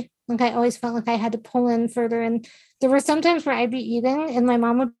way. Like I always felt like I had to pull in further. And there were some times where I'd be eating and my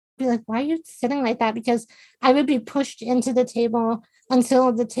mom would be like, why are you sitting like that? Because I would be pushed into the table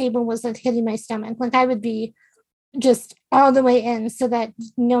until the table was like hitting my stomach. Like I would be just all the way in so that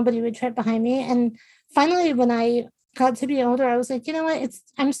nobody would trip behind me. And finally, when I got to be older, I was like, you know what?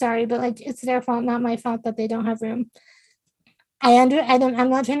 I'm sorry, but like it's their fault, not my fault that they don't have room. I'm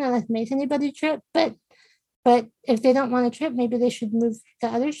not trying to like make anybody trip, but if they don't want to trip, maybe they should move the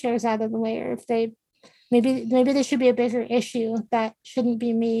other chairs out of the way, or if they maybe there should be a bigger issue that shouldn't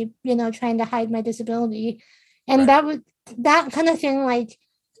be me, trying to hide my disability. And that kind of thing, like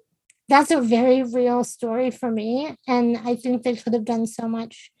that's a very real story for me. And I think they could have done so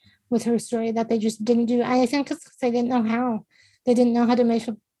much with her story that they just didn't do. And I think it's because they didn't know how. They didn't know how to make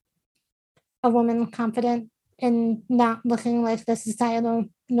a woman confident and not looking like the societal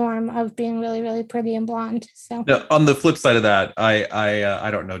norm of being really, really pretty and blonde. So now, on the flip side of that, I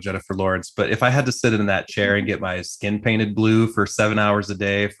don't know Jennifer Lawrence, but if I had to sit in that chair and get my skin painted blue for 7 hours a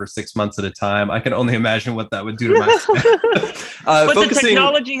day for 6 months at a time, I can only imagine what that would do to my skin. But the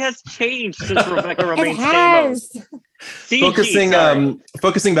technology has changed since Rebecca Romijn Stamos.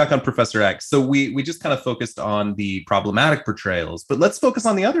 Focusing back on Professor X. So we just kind of focused on the problematic portrayals, but let's focus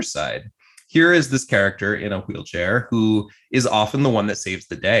on the other side. Here is this character in a wheelchair who is often the one that saves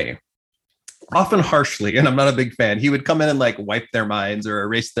the day, often harshly. And I'm not a big fan. He would come in and like wipe their minds or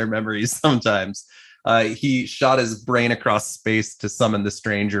erase their memories sometimes. He shot his brain across space to summon the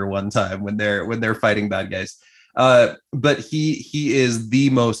stranger one time when they're fighting bad guys. But he is the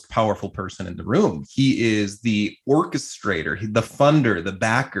most powerful person in the room. He is the orchestrator, the funder, the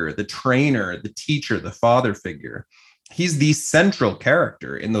backer, the trainer, the teacher, the father figure. He's the central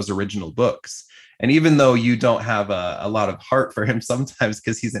character in those original books. And even though you don't have a lot of heart for him sometimes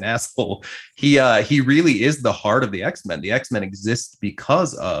because he's an asshole, he really is the heart of the X-Men. The X-Men exist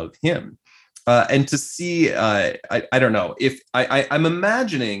because of him. And to see, I don't know, if I'm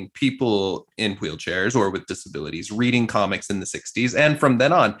imagining people in wheelchairs or with disabilities reading comics in the 60s and from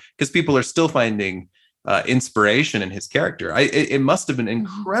then on, because people are still finding inspiration in his character. It must have been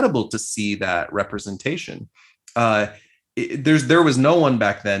incredible to see that representation. There was no one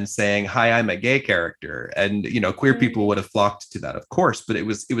back then saying, "Hi, I'm a gay character," and queer people would have flocked to that, of course, but it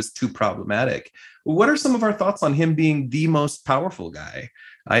was too problematic. What are some of our thoughts on him being the most powerful guy?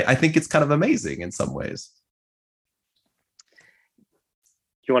 I think it's kind of amazing in some ways.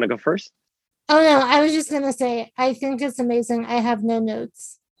 Do you want to go first? Oh no, I was just gonna say I think it's amazing. I have no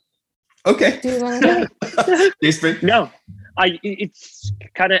notes. Okay. Do you want to go? No, it's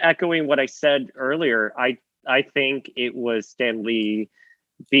kind of echoing what I said earlier. I think it was Stan Lee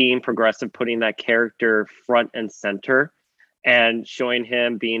being progressive, putting that character front and center and showing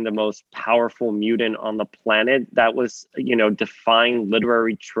him being the most powerful mutant on the planet. That was, defying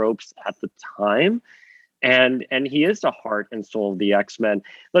literary tropes at the time. And he is the heart and soul of the X-Men.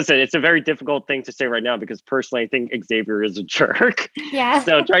 Listen, it's a very difficult thing to say right now because personally I think Xavier is a jerk. Yeah.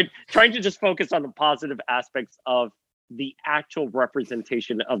 So trying to just focus on the positive aspects of the actual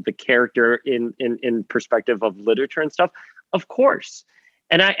representation of the character in perspective of literature and stuff, of course.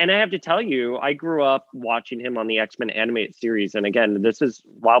 And I have to tell you, I grew up watching him on the X-Men animated series. And again, this is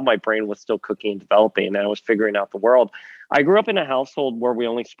while my brain was still cooking and developing and I was figuring out the world. I grew up in a household where we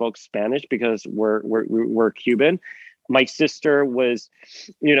only spoke Spanish because we're Cuban. My sister was,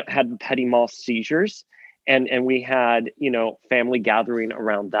 had petit mal seizures. And we had, family gathering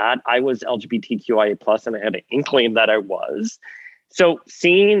around that. I was LGBTQIA plus, and I had an inkling that I was. So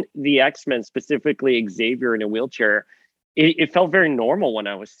seeing the X-Men, specifically Xavier in a wheelchair, it felt very normal when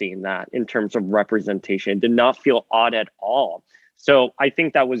I was seeing that in terms of representation. It did not feel odd at all. So I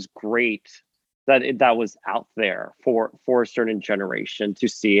think that was great that was out there for a certain generation to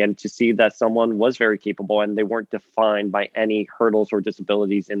see, and to see that someone was very capable and they weren't defined by any hurdles or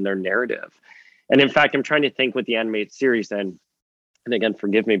disabilities in their narrative. And in fact, I'm trying to think with the animated series, and again,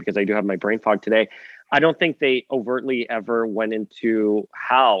 forgive me because I do have my brain fog today. I don't think they overtly ever went into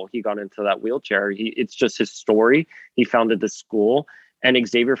how he got into that wheelchair. It's just his story. He founded the school, and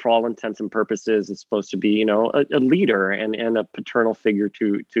Xavier, for all intents and purposes, is supposed to be, a leader and a paternal figure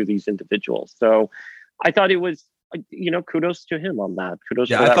to these individuals. So I thought it was, kudos to him on that. Kudos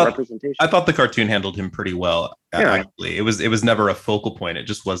for that representation. I thought the cartoon handled him pretty well. Yeah. Actually, it was never a focal point. It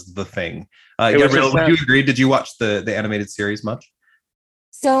just was the thing. Gabrielle, would you agree? Did you watch the animated series much?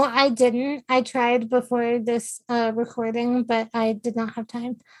 So I didn't. I tried before this recording, but I did not have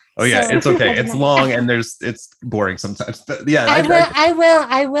time. Oh yeah, so, it's okay. It's long and it's boring sometimes. But yeah,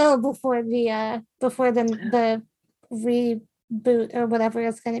 I will before the reboot or whatever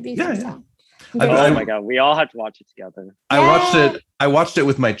it's going to be. Yeah. Oh my God, we all have to watch it together. I watched it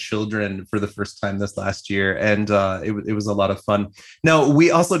with my children for the first time this last year, and it was a lot of fun. Now,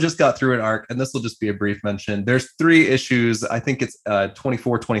 we also just got through an arc, and this will just be a brief mention. There's 3 issues. I think it's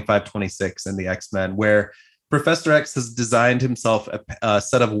 24, 25, 26 in the X-Men, where Professor X has designed himself a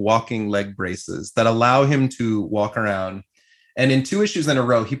set of walking leg braces that allow him to walk around. And in 2 issues in a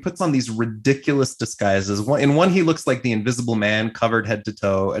row, he puts on these ridiculous disguises. In one, he looks like the Invisible Man, covered head to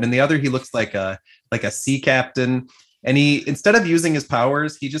toe, and in the other, he looks like a sea captain. And he, instead of using his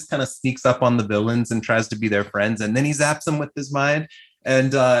powers, he just kind of sneaks up on the villains and tries to be their friends, and then he zaps them with his mind.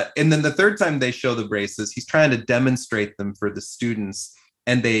 And then the 3rd time they show the braces, he's trying to demonstrate them for the students,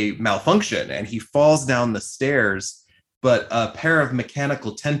 and they malfunction, and he falls down the stairs, but a pair of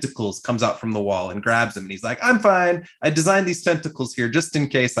mechanical tentacles comes out from the wall and grabs him, and he's like, I'm fine, I designed these tentacles here just in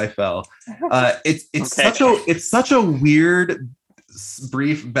case I fell. It's such a weird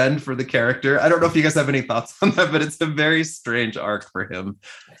brief bend for the character. I don't know if you guys have any thoughts on that, but it's a very strange arc for him.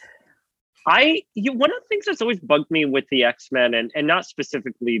 One of the things that's always bugged me with the X-Men, and not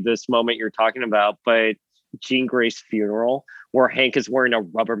specifically this moment you're talking about, but Jean Grey's funeral, where Hank is wearing a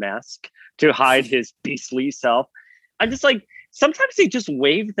rubber mask to hide his beastly self. I'm just like, sometimes they just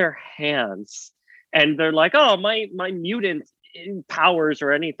wave their hands and they're like, oh, my mutant powers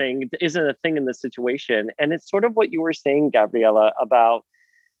or anything isn't a thing in this situation. And it's sort of what you were saying, Gabriella, about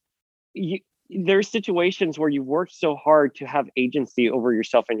there's situations where you've worked so hard to have agency over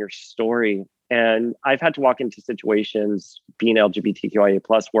yourself and your story. And I've had to walk into situations being LGBTQIA+,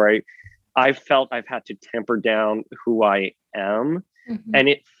 where I felt I've had to temper down who I am. Mm-hmm. And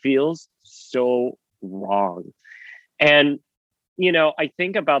it feels so wrong. And, I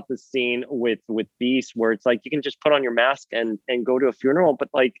think about the scene with Beast, where it's like, you can just put on your mask and go to a funeral. But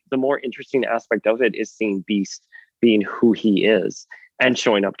like, the more interesting aspect of it is seeing Beast being who he is and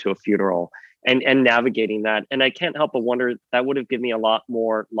showing up to a funeral and navigating that. And I can't help but wonder, that would have given me a lot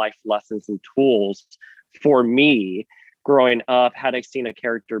more life lessons and tools for me growing up, had I seen a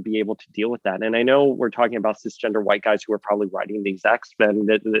character be able to deal with that. And I know we're talking about cisgender white guys who are probably writing these X-Men,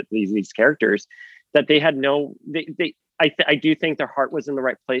 these characters, that they had I do think their heart was in the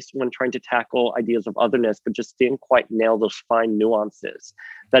right place when trying to tackle ideas of otherness, but just didn't quite nail those fine nuances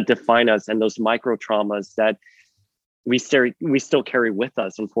that define us and those micro traumas that we still carry with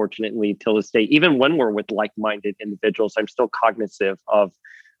us, unfortunately, till this day. Even when we're with like-minded individuals, I'm still cognizant of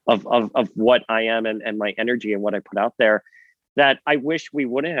what I am and my energy and what I put out there, that I wish we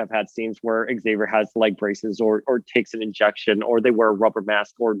wouldn't have had scenes where Xavier has leg braces or takes an injection, or they wear a rubber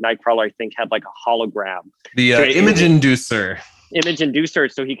mask, or Nightcrawler, I think, had like a hologram. The image inducer. Image inducer,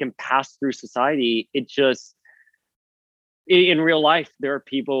 so he can pass through society. It just, in real life, there are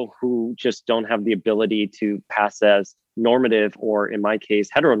people who just don't have the ability to pass as normative, or in my case,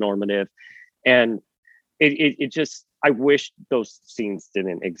 heteronormative. And it just, I wish those scenes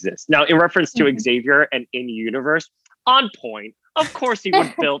didn't exist. Now, in reference to Xavier and in universe, on point. Of course, he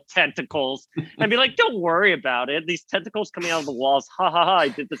would build tentacles and be like, "Don't worry about it. These tentacles coming out of the walls. Ha ha ha! I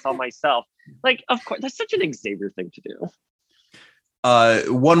did this on myself." Like, of course, that's such an Xavier thing to do.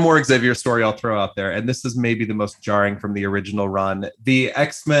 One more Xavier story I'll throw out there, and this is maybe the most jarring from the original run. The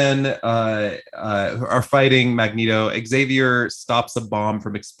X-Men are fighting Magneto. Xavier stops a bomb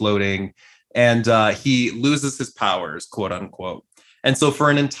from exploding, and he loses his powers, quote unquote. And so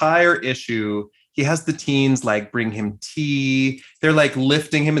for an entire issue, he has the teens like bring him tea. They're like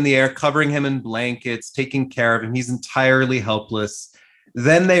lifting him in the air, covering him in blankets, taking care of him. He's entirely helpless.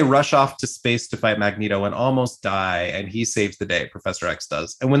 Then they rush off to space to fight Magneto and almost die. And he saves the day, Professor X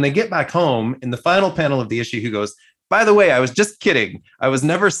does. And when they get back home, in the final panel of the issue, he goes, "By the way, I was just kidding. I was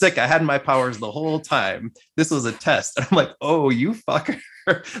never sick. I had my powers the whole time. This was a test." And I'm like, oh, you fucker.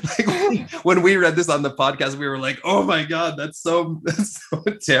 Like, when we read this on the podcast, we were like, oh my God, that's so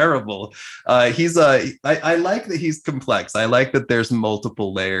terrible. I like that he's complex. I like that there's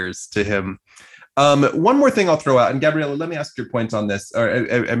multiple layers to him. One more thing I'll throw out, and Gabriella, let me ask your point on this, or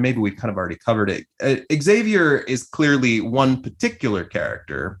maybe we've kind of already covered it. Xavier is clearly one particular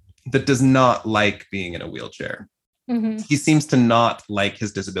character that does not like being in a wheelchair. Mm-hmm. He seems to not like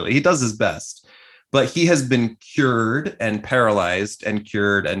his disability. He does his best, but he has been cured and paralyzed and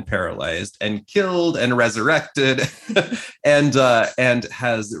cured and paralyzed and killed and resurrected and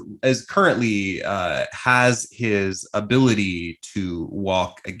has currently has his ability to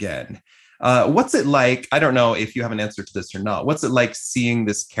walk again. What's it like? I don't know if you have an answer to this or not. What's it like seeing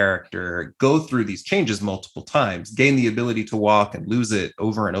this character go through these changes multiple times, gain the ability to walk and lose it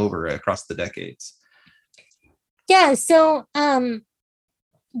over and over across the decades? Yeah, so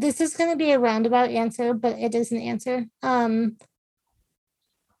this is going to be a roundabout answer, but it is an answer.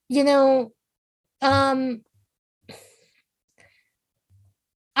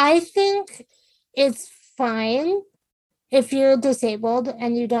 I think it's fine if you're disabled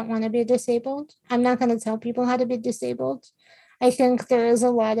and you don't want to be disabled. I'm not going to tell people how to be disabled. I think there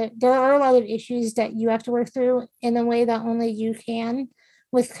are a lot of issues that you have to work through in a way that only you can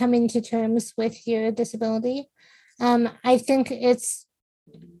with coming to terms with your disability. I think it's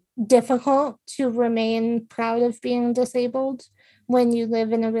difficult to remain proud of being disabled when you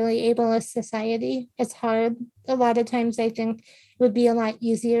live in a really ableist society. It's hard. A lot of times I think it would be a lot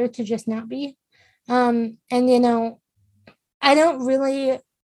easier to just not be. And you know, I don't really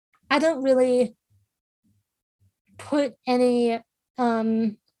put any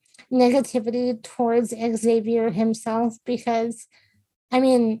negativity towards Xavier himself, because I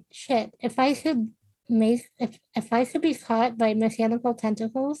mean, shit, if I could be caught by mechanical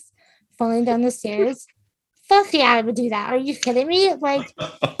tentacles falling down the stairs, fuck yeah, I would do that. Are you kidding me? Like,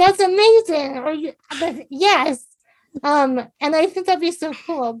 that's amazing. Yes. And I think that'd be so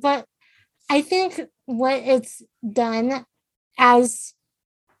cool. But I think what it's done as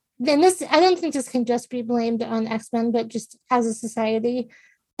then this, I don't think this can just be blamed on X-Men, but just as a society,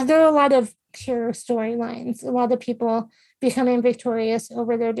 there are a lot of pure storylines, a lot of people becoming victorious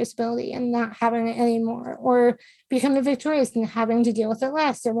over their disability and not having it anymore, or becoming victorious and having to deal with it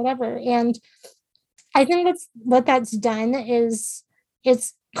less or whatever. And I think that's done is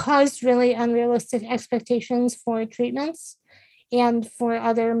it's caused really unrealistic expectations for treatments and for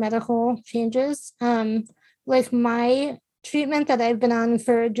other medical changes. Like my treatment that I've been on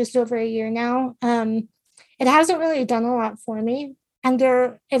for just over a year now, it hasn't really done a lot for me. And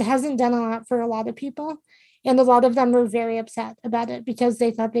it hasn't done a lot for a lot of people. And a lot of them were very upset about it because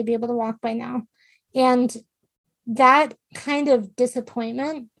they thought they'd be able to walk by now. And that kind of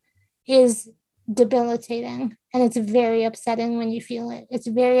disappointment is debilitating. And it's very upsetting when you feel it. It's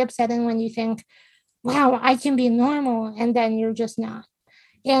very upsetting when you think, wow, I can be normal. And then you're just not.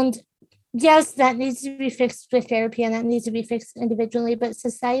 And yes, that needs to be fixed with therapy and that needs to be fixed individually. But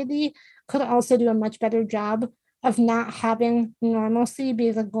society could also do a much better job of not having normalcy be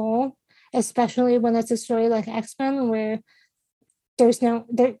the goal, especially when it's a story like X-Men where why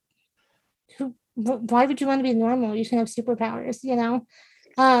would you want to be normal? You can have superpowers, you know?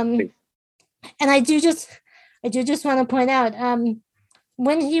 And I do just want to point out,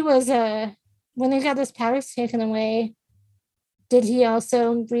 when he got his powers taken away, did he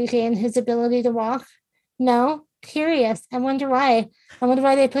also regain his ability to walk? No. Curious. I wonder why. I wonder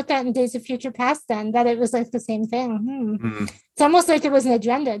why they put that in Days of Future Past then, that it was like the same thing. It's almost like there was an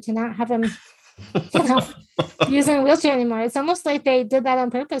agenda to not have him using a wheelchair anymore. It's almost like they did that on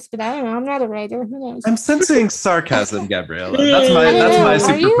purpose, but I don't know. I'm not a writer. Who knows? I'm sensing sarcasm, Gabriella. That's my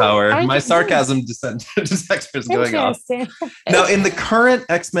superpower. My sarcasm detector is going off. Now, in the current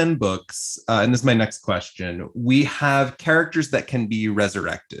X-Men books, and this is my next question, we have characters that can be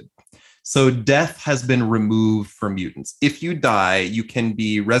resurrected. So death has been removed from mutants. If you die, you can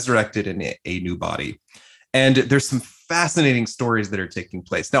be resurrected in a new body. And there's some fascinating stories that are taking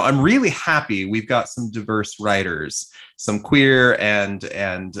place. Now, I'm really happy we've got some diverse writers, some queer and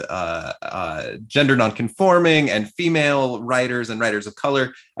gender nonconforming and female writers and writers of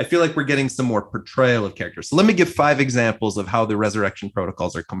color. I feel like we're getting some more portrayal of characters. So let me give 5 examples of how the resurrection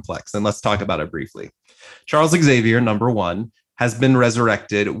protocols are complex, and let's talk about it briefly. Charles Xavier, number 1, has been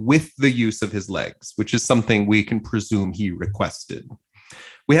resurrected with the use of his legs, which is something we can presume he requested.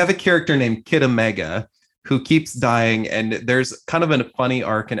 We have a character named Kid Omega who keeps dying, and there's kind of a funny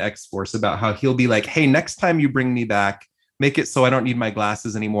arc in X-Force about how he'll be like, hey, next time you bring me back, make it so I don't need my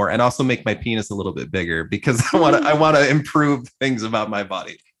glasses anymore, and also make my penis a little bit bigger because I want to improve things about my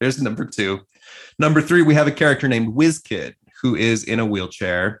body. There's number 2. Number 3, we have a character named WizKid who is in a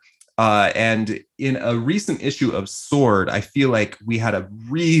wheelchair. And in a recent issue of Sword, I feel like we had a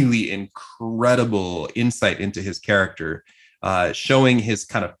really incredible insight into his character, showing his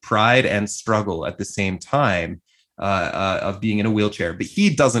kind of pride and struggle at the same time of being in a wheelchair. But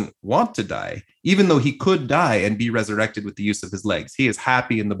he doesn't want to die, even though he could die and be resurrected with the use of his legs. He is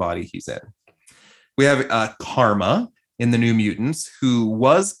happy in the body he's in. We have Karma in the New Mutants, who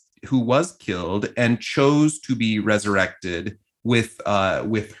was killed and chose to be resurrected with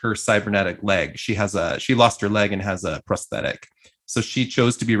her cybernetic leg. She lost her leg and has a prosthetic. So she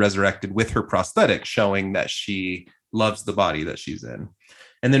chose to be resurrected with her prosthetic, showing that she loves the body that she's in.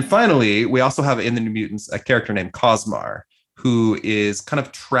 And then finally, we also have in the New Mutants a character named Cosmar, who is kind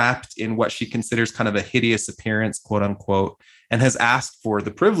of trapped in what she considers kind of a hideous appearance, quote unquote, and has asked for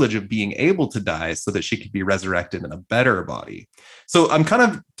the privilege of being able to die so that she could be resurrected in a better body. So I'm kind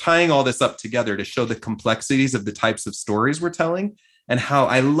of tying all this up together to show the complexities of the types of stories we're telling, and how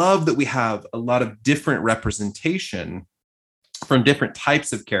I love that we have a lot of different representation from different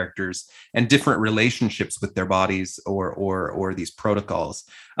types of characters and different relationships with their bodies or these protocols.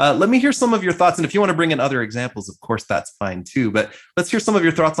 Let me hear some of your thoughts. And if you want to bring in other examples, of course, that's fine too. But let's hear some of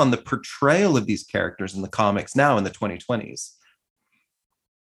your thoughts on the portrayal of these characters in the comics now in the 2020s.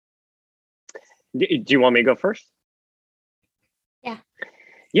 Do you want me to go first? Yeah.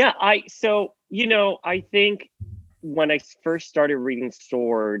 Yeah, I think when I first started reading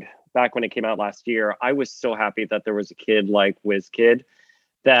Sword back when it came out last year, I was so happy that there was a kid like WizKid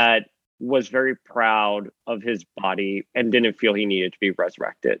that was very proud of his body and didn't feel he needed to be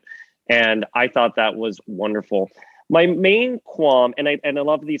resurrected. And I thought that was wonderful. My main qualm, and I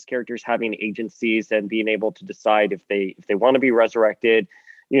love these characters having agencies and being able to decide if they want to be resurrected,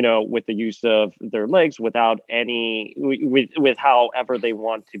 with the use of their legs, without any, with however they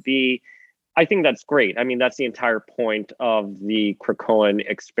want to be. I think that's great. I mean, that's the entire point of the Krakoan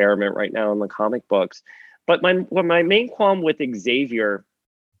experiment right now in the comic books. But my main qualm with Xavier,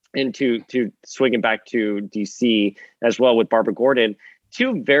 and to swing it back to DC as well with Barbara Gordon,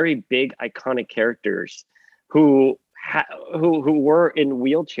 two very big iconic characters who were in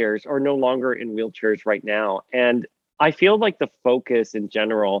wheelchairs are no longer in wheelchairs right now. And I feel like the focus in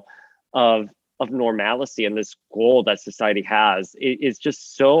general of normalcy and this goal that society has is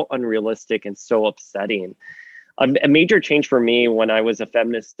just so unrealistic and so upsetting. A major change for me when I was a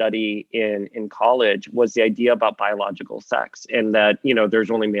feminist study in college was the idea about biological sex, and that,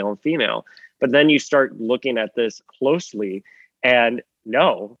 there's only male and female. But then you start looking at this closely, and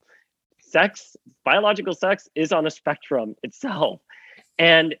no, biological sex is on a spectrum itself.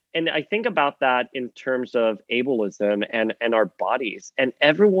 And I think about that in terms of ableism and our bodies. And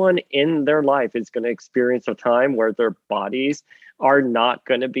everyone in their life is going to experience a time where their bodies are not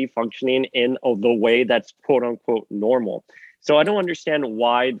going to be functioning in the way that's quote unquote normal. So I don't understand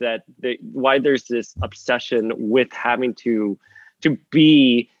why there's this obsession with having to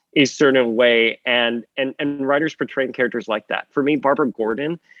be a certain way, and writers portraying characters like that. For me, Barbara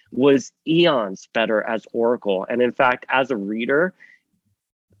Gordon was eons better as Oracle. And in fact, as a reader,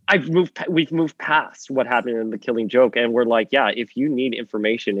 we've moved past what happened in The Killing Joke, and we're like, yeah, if you need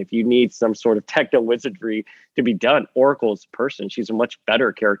information, if you need some sort of techno wizardry to be done, Oracle's the person. She's a much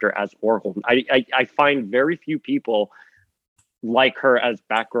better character as Oracle. I find very few people like her as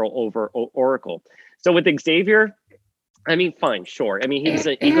Batgirl over Oracle. So with Xavier, I mean, fine, sure. I mean, he's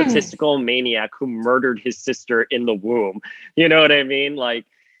an egotistical maniac who murdered his sister in the womb. You know what I mean? Like,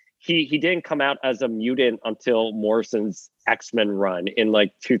 he didn't come out as a mutant until Morrison's X-Men run in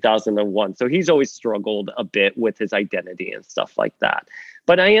 2001. So he's always struggled a bit with his identity and stuff like that.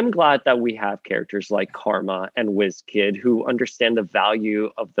 But I am glad that we have characters like Karma and WizKid who understand the value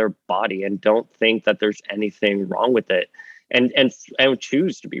of their body and don't think that there's anything wrong with it, and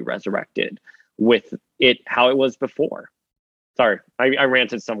choose to be resurrected with it how it was before. Sorry, I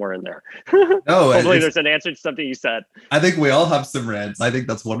ranted somewhere in there. No, hopefully there's an answer to something you said. I think we all have some rants. I think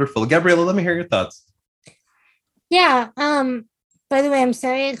that's wonderful. Gabriella, let me hear your thoughts. Yeah. By the way, I'm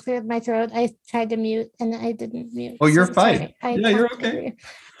sorry I cleared my throat. I tried to mute and I didn't mute. Oh, you're fine. Yeah, you're okay.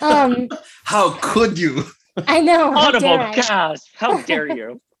 How could you? I know. Audible gasp. How dare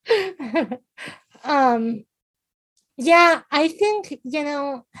you? Yeah, I think,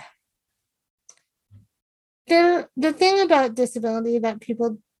 the thing about disability that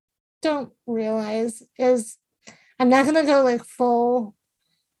people don't realize is, I'm not going to go full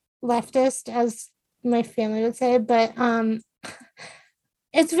leftist, as my family would say, but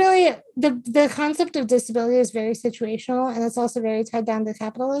it's really the concept of disability is very situational, and it's also very tied down to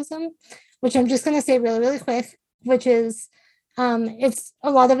capitalism, which I'm just going to say really, really quick, which is it's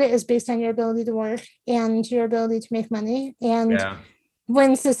a lot of it is based on your ability to work and your ability to make money. And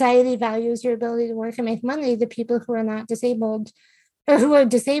when society values your ability to work and make money, the people who are not disabled, or who are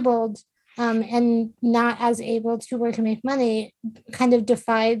disabled and not as able to work and make money, kind of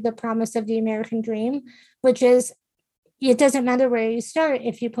defy the promise of the American dream, which is, it doesn't matter where you start.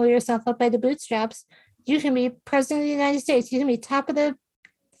 If you pull yourself up by the bootstraps, you can be president of the United States. You can be top of the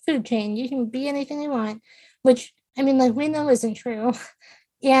food chain. You can be anything you want, which, I mean, we know isn't true.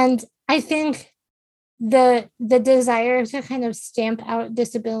 And I think the desire to kind of stamp out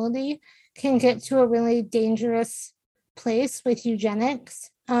disability can get to a really dangerous place with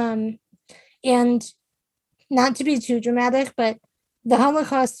eugenics. And not to be too dramatic, but the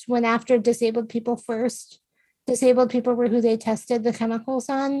Holocaust went after disabled people first. Disabled people were who they tested the chemicals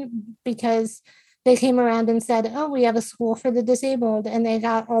on, because they came around and said, oh, we have a school for the disabled. And they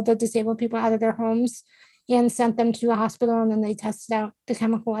got all the disabled people out of their homes and sent them to a hospital, and then they tested out the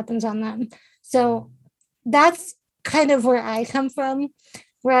chemical weapons on them. So that's kind of where I come from.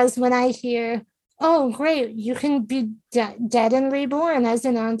 Whereas when I hear, oh, great, you can be dead and reborn as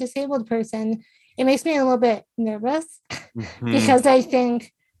a non-disabled person. It makes me a little bit nervous because I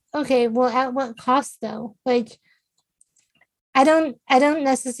think, okay, well, at what cost though? Like, I don't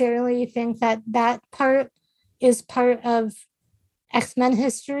necessarily think that that part is part of X-Men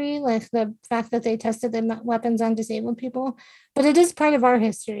history, like the fact that they tested the weapons on disabled people, but it is part of our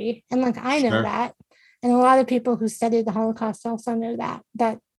history. And like I know Sure. that. And a lot of people who studied the Holocaust also know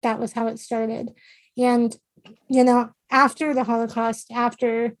that was how it started. And after the Holocaust,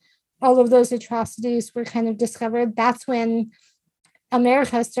 after all of those atrocities were kind of discovered, that's when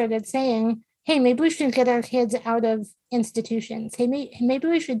America started saying, hey, maybe we should get our kids out of institutions. Hey, maybe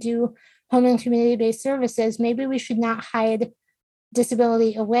we should do home and community-based services. Maybe we should not hide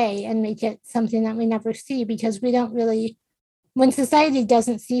disability away and make it something that we never see, because we don't really, when society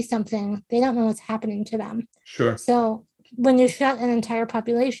doesn't see something, they don't know what's happening to them. Sure. So when you shut an entire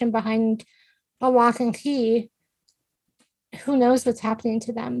population behind a lock and key, who knows what's happening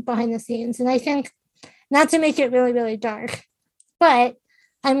to them behind the scenes? And I think, not to make it really, really dark, but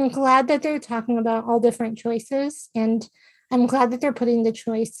I'm glad that they're talking about all different choices. And I'm glad that they're putting the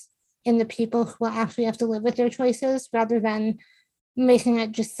choice in the people who will actually have to live with their choices rather than making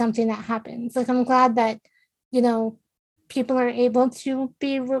it just something that happens. Like, I'm glad that, people are able to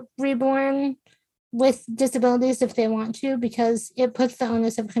be reborn with disabilities if they want to, because it puts the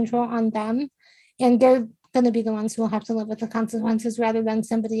onus of control on them. And they're going to be the ones who will have to live with the consequences rather than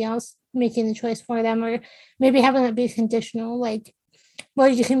somebody else making the choice for them, or maybe having it be conditional, like, well,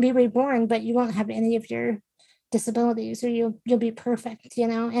 you can be reborn, but you won't have any of your disabilities, or you'll be perfect,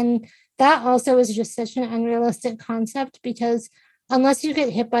 and that also is just such an unrealistic concept, because unless you get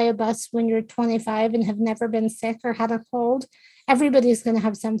hit by a bus when you're 25 and have never been sick or had a cold, everybody's going to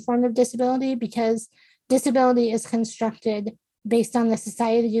have some form of disability, because disability is constructed based on the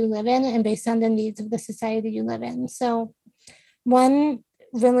society you live in and based on the needs of the society you live in. So one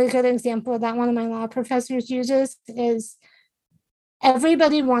really good example that one of my law professors uses is,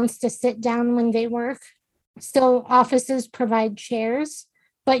 everybody wants to sit down when they work. So offices provide chairs,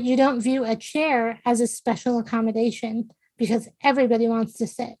 but you don't view a chair as a special accommodation because everybody wants to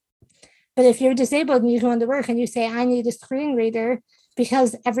sit. But if you're disabled and you go into work and you say, I need a screen reader,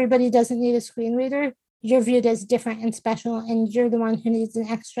 because everybody doesn't need a screen reader, you're viewed as different and special, and you're the one who needs an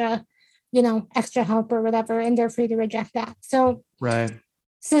extra help or whatever, and they're free to reject that. So Right.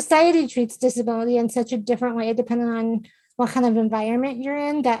 society treats disability in such a different way depending on what kind of environment you're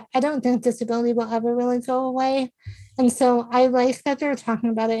in, that I don't think disability will ever really go away. And so I like that they're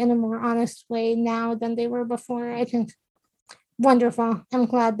talking about it in a more honest way now than they were before. I think wonderful. I'm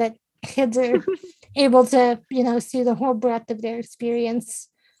glad that kids are able to, see the whole breadth of their experience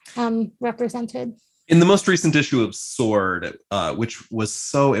represented. In the most recent issue of Sword, which was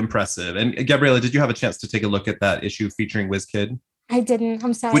so impressive, and Gabriella, did you have a chance to take a look at that issue featuring WizKid? I didn't.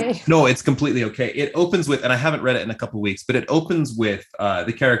 I'm sorry. No, it's completely okay. It opens with, and I haven't read it in a couple of weeks, but it opens with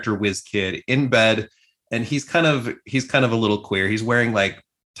the character WizKid in bed, and he's kind of a little queer. He's wearing like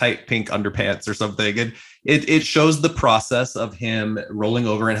tight pink underpants or something, and it shows the process of him rolling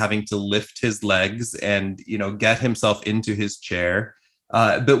over and having to lift his legs and get himself into his chair.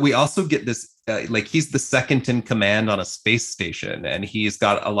 But we also get this, like, he's the second in command on a space station, and he's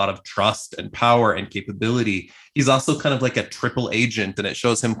got a lot of trust and power and capability. He's also kind of like a triple agent, and it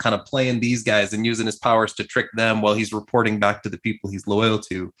shows him kind of playing these guys and using his powers to trick them while he's reporting back to the people he's loyal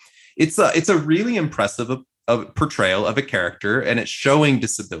to. It's a really impressive portrayal of a character, and it's showing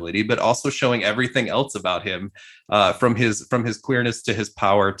disability, but also showing everything else about him, from his queerness to his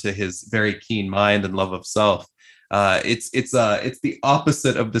power to his very keen mind and love of self. It's the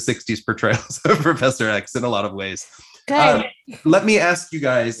opposite of the 60s portrayals of Professor X in a lot of ways. Let me ask you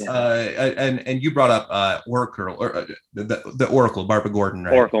guys, and you brought up Oracle, or the Oracle, Barbara Gordon,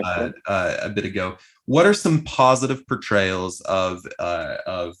 right? Oracle. A bit ago. What are some positive portrayals of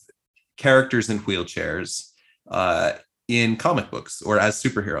characters in wheelchairs in comic books or as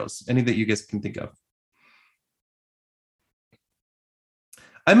superheroes? Any that you guys can think of?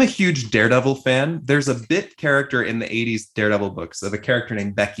 I'm a huge Daredevil fan. There's a bit character in the 80s Daredevil books of a character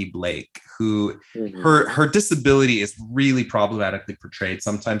named Becky Blake, who her disability is really problematically portrayed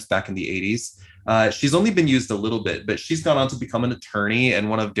sometimes back in the 80s. She's only been used a little bit, but she's gone on to become an attorney and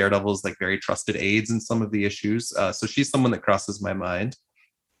one of Daredevil's like very trusted aides in some of the issues. So she's someone that crosses my mind.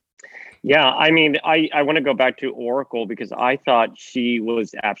 Yeah, I mean, I want to go back to Oracle because I thought she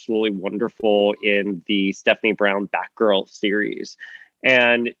was absolutely wonderful in the Stephanie Brown Batgirl series.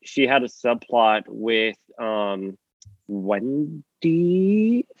 And she had a subplot with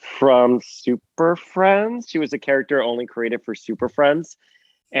Wendy from Super Friends. She was a character only created for Super Friends.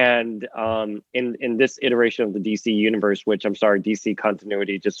 And in this iteration of the DC universe, which I'm sorry, DC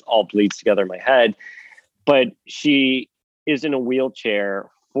continuity just all bleeds together in my head, but she is in a wheelchair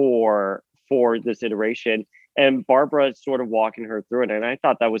for this iteration, and Barbara is sort of walking her through it. And I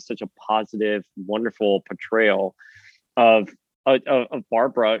thought that was such a positive, wonderful portrayal of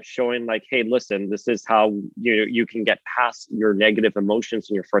Barbara, showing like, hey, listen, this is how you can get past your negative emotions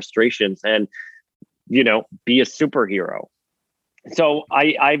and your frustrations, and be a superhero. So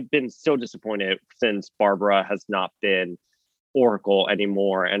I've been so disappointed since Barbara has not been Oracle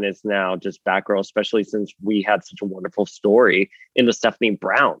anymore and is now just Batgirl, especially since we had such a wonderful story in the Stephanie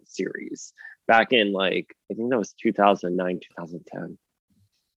Brown series back in I think that was 2009, 2010.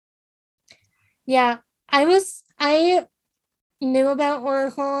 Yeah, I knew about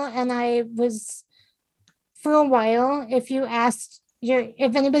Oracle, and I was, for a while, if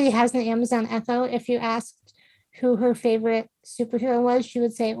anybody has an Amazon Echo, if you asked who her favorite superhero was, she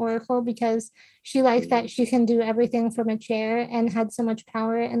would say Oracle, because she liked that she can do everything from a chair and had so much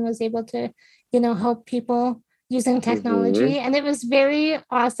power and was able to, help people using technology. And it was very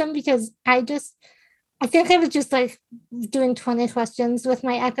awesome because I think I was just doing 20 questions with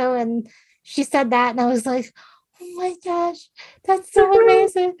my Echo, and she said that, and I was like, oh my gosh, that's so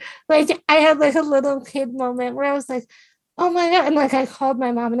amazing. I had a little kid moment where I was like, oh my God. And I called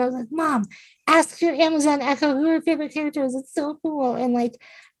my mom and I was like, Mom, ask your Amazon Echo who her favorite character is. It's so cool. And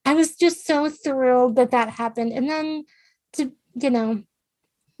I was just so thrilled that happened. And then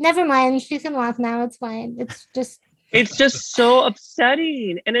never mind. She can walk now. It's fine. It's just so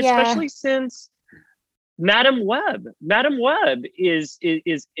upsetting. And especially since Madam Web is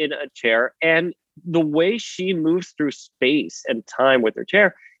in a chair, and the way she moves through space and time with her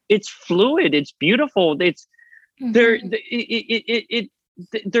chair, it's fluid, it's beautiful. It's there's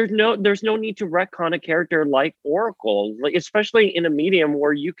no need to retcon a character like Oracle, especially in a medium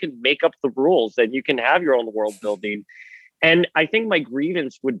where you can make up the rules and you can have your own world building. And I think my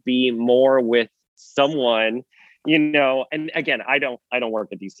grievance would be more with someone, and again, I don't work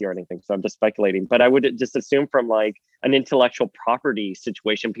at DC or anything, so I'm just speculating, but I would just assume from an intellectual property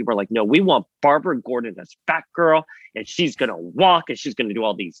situation, people are like, no, we want Barbara Gordon as Batgirl, and she's going to walk and she's going to do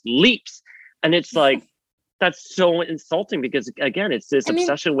all these leaps. And it's that's so insulting because, again, it's this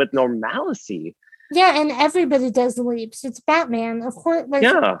obsession with normalcy. Yeah, and everybody does leaps. It's Batman, of course.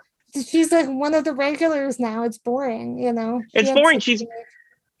 She's one of the regulars now. It's boring, It's boring.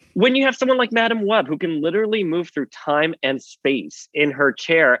 When you have someone like Madam Web who can literally move through time and space in her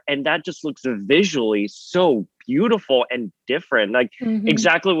chair, and that just looks visually so beautiful and different.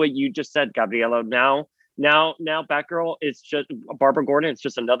 Exactly what you just said, Gabriella. Now Batgirl is just Barbara Gordon. It's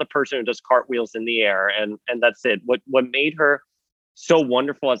just another person who does cartwheels in the air, and that's it. What made her so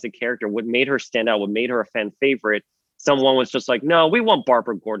wonderful as a character, what made her stand out, what made her a fan favorite, someone was just like, no, we want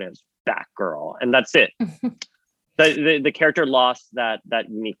Barbara Gordon as Batgirl, and that's it. The character lost that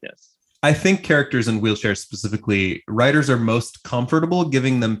uniqueness. I think characters in wheelchairs specifically, writers are most comfortable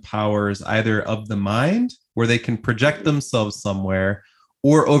giving them powers either of the mind, where they can project themselves somewhere,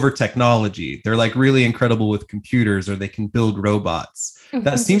 or over technology. They're really incredible with computers, or they can build robots.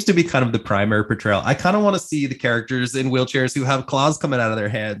 That seems to be kind of the primary portrayal. I kind of want to see the characters in wheelchairs who have claws coming out of their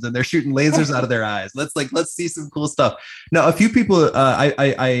hands and they're shooting lasers out of their eyes. Let's see some cool stuff. Now, a few people,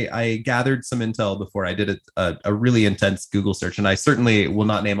 I gathered some intel before I did a really intense Google search, and I certainly will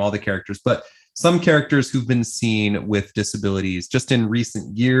not name all the characters, but some characters who've been seen with disabilities just in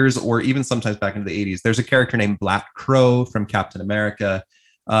recent years, or even sometimes back into the 80s. There's a character named Black Crow from Captain America.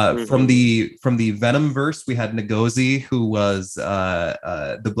 From the Venom verse, we had Ngozi, who was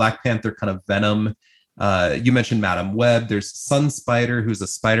the Black Panther kind of Venom. You mentioned Madam Web. There's Sun Spider, who's a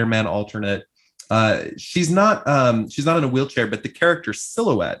Spider-Man alternate. She's not in a wheelchair, but the character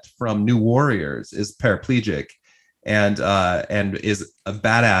Silhouette from New Warriors is paraplegic, and is a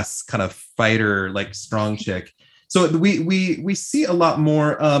badass kind of fighter, strong chick. So we see a lot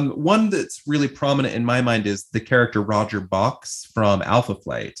more. One that's really prominent in my mind is the character Roger Box from Alpha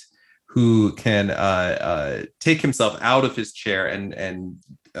Flight, who can take himself out of his chair and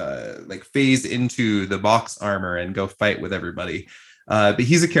phase into the box armor and go fight with everybody. But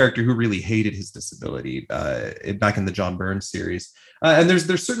he's a character who really hated his disability back in the John Byrne series. And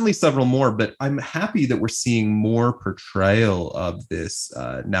there's certainly several more, but I'm happy that we're seeing more portrayal of this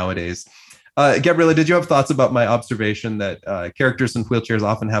nowadays. Gabriella, did you have thoughts about my observation that characters in wheelchairs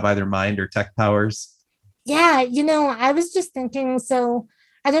often have either mind or tech powers? Yeah, I was just thinking, so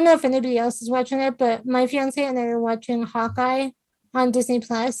I don't know if anybody else is watching it, but my fiance and I are watching Hawkeye on Disney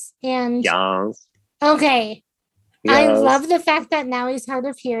Plus. And okay. Yes. I love the fact that now he's hard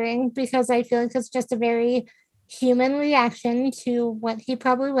of hearing, because I feel like it's just a very human reaction to what he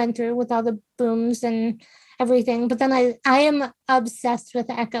probably went through with all the booms and everything. But then I am obsessed with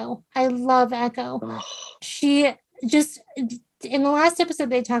Echo. I love Echo. Oh, She just in the last episode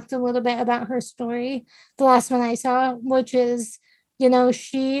they talked a little bit about her story, the last one I saw, which is, you know,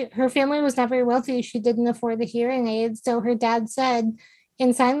 her family was not very wealthy. She didn't afford the hearing aids. So her dad said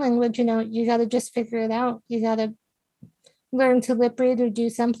in sign language, you know, you got to just figure it out. You got to learn to lip read or do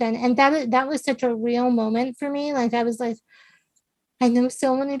something. And that was such a real moment for me. Like I was like, I know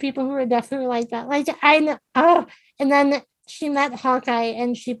so many people who are deaf who are like that. Like I know, oh, and then she met Hawkeye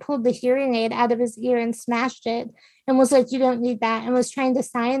and she pulled the hearing aid out of his ear and smashed it and was like, you don't need that, and was trying to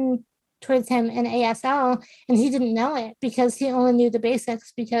sign towards him in ASL, and he didn't know it because he only knew the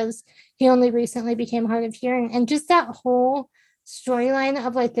basics because he only recently became hard of hearing. And just that whole storyline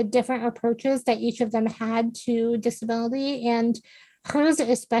of like the different approaches that each of them had to disability, and hers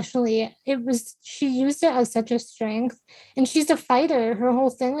especially, she used it as such a strength, and she's a fighter. Her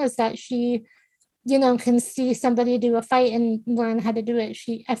whole thing is that she, you know, can see somebody do a fight and learn how to do it.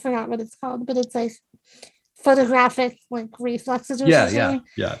 I forgot what it's called, but it's like photographic like reflexes or something.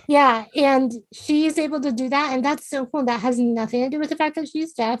 Yeah, and she's able to do that, and that's so cool. That has nothing to do with the fact that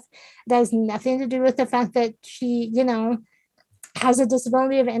she's deaf. That has nothing to do with the fact that she, you know, has a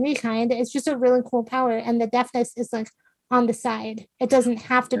disability of any kind. It's just a really cool power, and the deafness is like on the side. It doesn't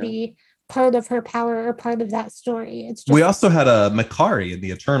have to be part of her power or part of that story. It's just, we also had a Makari in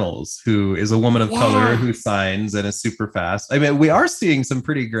the Eternals, who is a woman of color who signs and is super fast. I mean, we are seeing some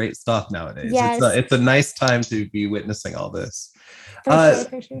pretty great stuff nowadays. Yes. It's a nice time to be witnessing all this.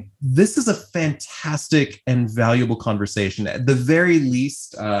 For sure. This is a fantastic and valuable conversation. At the very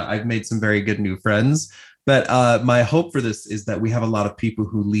least, I've made some very good new friends. But my hope for this is that we have a lot of people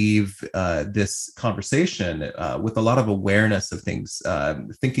who leave this conversation with a lot of awareness of things,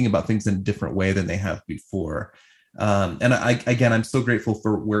 thinking about things in a different way than they have before. And I'm so grateful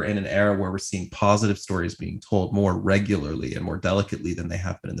for we're in an era where we're seeing positive stories being told more regularly and more delicately than they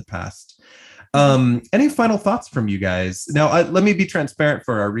have been in the past. Any final thoughts from you guys? Now, let me be transparent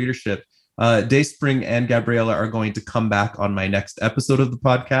for our readership. Dayspring and Gabriela are going to come back on my next episode of the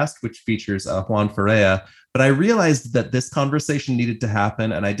podcast, which features Juan Ferreira. But I realized that this conversation needed to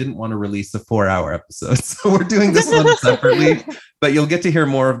happen, and I didn't want to release a 4-hour episode. So we're doing this one separately. But you'll get to hear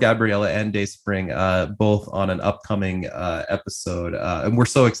more of Gabriela and Dayspring both on an upcoming episode. And we're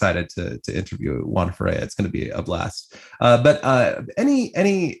so excited to interview Juan Ferreira. It's going to be a blast. But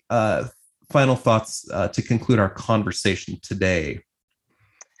any final thoughts to conclude our conversation today?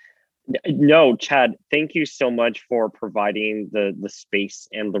 No, Chad, thank you so much for providing the space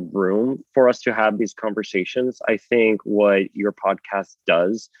and the room for us to have these conversations. I think what your podcast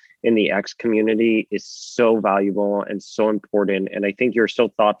does in the X community is so valuable and so important. And I think you're so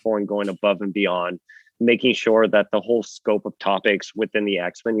thoughtful and going above and beyond, making sure that the whole scope of topics within the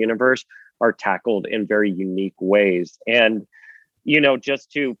X-Men universe are tackled in very unique ways. And you know,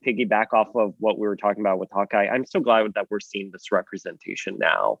 just to piggyback off of what we were talking about with Hawkeye, I'm so glad that we're seeing this representation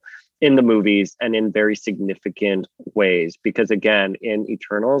now in the movies and in very significant ways. Because again, in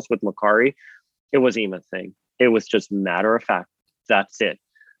Eternals with Makari, it wasn't even a thing. It was just matter of fact. That's it,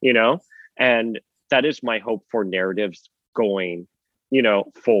 you know? And that is my hope for narratives going, you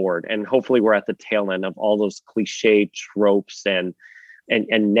know, forward. And hopefully we're at the tail end of all those cliche tropes and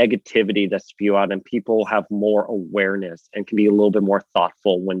negativity that spew out, and people have more awareness and can be a little bit more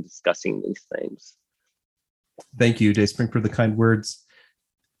thoughtful when discussing these things. Thank you, Dayspring, for the kind words.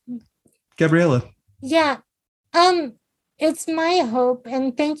 Gabriela. Yeah. It's my hope,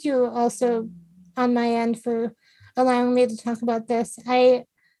 and thank you also on my end for allowing me to talk about this. I,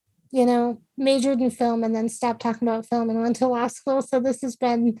 you know, majored in film and then stopped talking about film and went to law school. So this has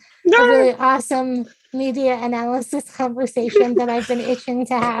been a really awesome media analysis conversation that I've been itching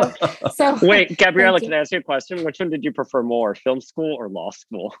to have. So wait, Gabriela, can I ask you a question? Which one did you prefer more, film school or law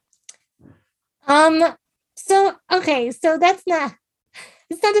school? So that's not,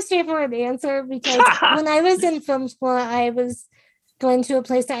 it's not a straightforward answer, because when I was in film school, I was going to a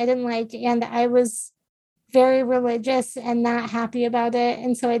place that I didn't like, and I was very religious and not happy about it.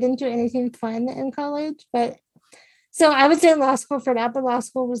 And so I didn't do anything fun in college. But so I would say law school for that, but law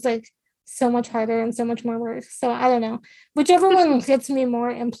school was like so much harder and so much more work. So I don't know. Whichever one gets me more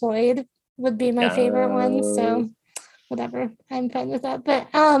employed would be my favorite one. So whatever. I'm fine with that. But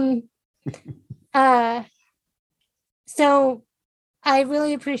so I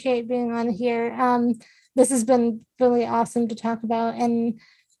really appreciate being on here. This has been really awesome to talk about. And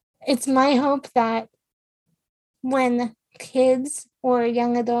it's my hope that when kids or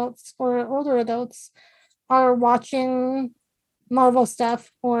young adults or older adults are watching Marvel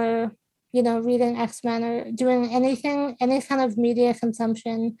stuff or reading X-Men or doing anything, any kind of media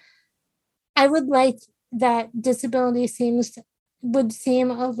consumption, I would like that disability would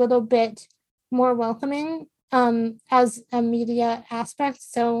seem a little bit more welcoming as a media aspect.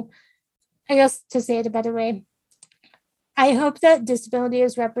 So I guess to say it a better way, I hope that disability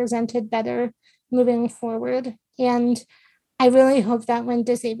is represented better moving forward. And I really hope that when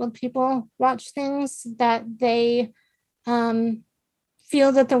disabled people watch things, that they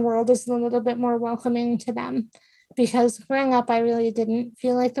feel that the world is a little bit more welcoming to them. Because growing up, I really didn't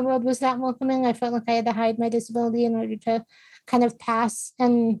feel like the world was that welcoming. I felt like I had to hide my disability in order to kind of pass.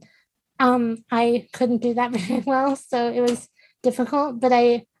 And I couldn't do that very well. So it was difficult. But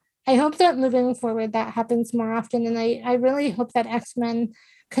I hope that moving forward, that happens more often. And I really hope that X-Men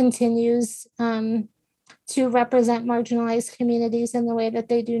continues to represent marginalized communities in the way that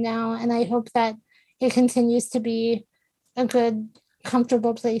they do now. And I hope that it continues to be a good,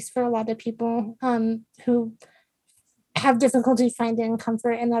 comfortable place for a lot of people who have difficulty finding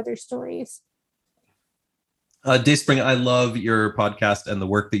comfort in other stories. Dayspring, I love your podcast and the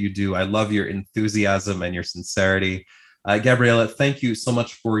work that you do. I love your enthusiasm and your sincerity. Gabriella, thank you so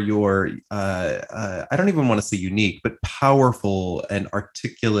much for your, I don't even want to say unique, but powerful and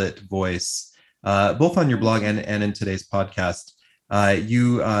articulate voice, both on your blog and in today's podcast.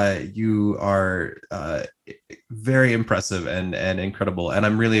 You are very impressive and incredible, and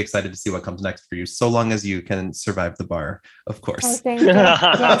I'm really excited to see what comes next for you. So long as you can survive the bar, of course. Oh, thank you.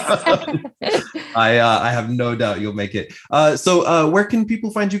 Yes. I have no doubt you'll make it. So where can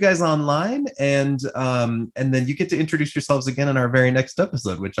people find you guys online? And then you get to introduce yourselves again in our very next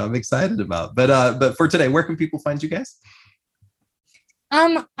episode, which I'm excited about. But for today, where can people find you guys?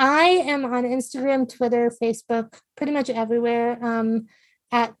 I am on Instagram, Twitter, Facebook, pretty much everywhere,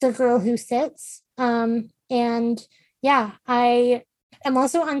 at The Girl Who Sits. And yeah, I am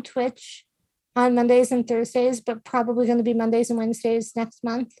also on Twitch on Mondays and Thursdays, but probably going to be Mondays and Wednesdays next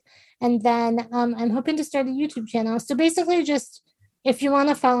month. And then I'm hoping to start a YouTube channel. So basically just, if you want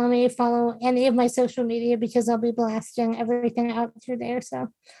to follow me, follow any of my social media, because I'll be blasting everything out through there. So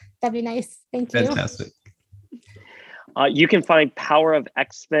that'd be nice. Thank you. Fantastic. You can find Power of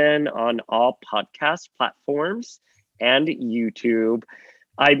X-Men on all podcast platforms and YouTube.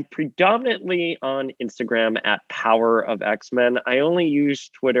 I'm predominantly on Instagram at Power of X-Men. I only use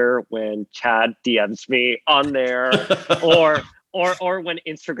Twitter when Chad DMs me on there or when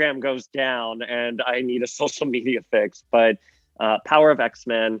Instagram goes down and I need a social media fix. But Power of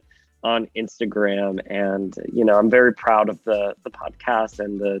X-Men on Instagram, and I'm very proud of the podcast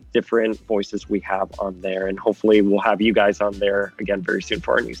and the different voices we have on there, and hopefully we'll have you guys on there again very soon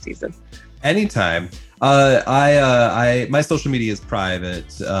for our new season. Anytime. My social media is private,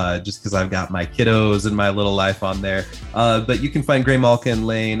 just because I've got my kiddos and my little life on there. But you can find Gray Malkin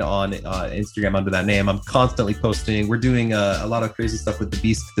Lane on Instagram under that name. I'm constantly posting. We're doing a lot of crazy stuff with the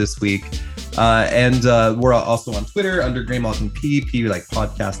Beast this week. And we're also on Twitter under Gray Malkin P like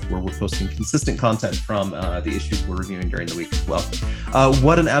podcast, where we're posting consistent content from the issues we're reviewing during the week as well.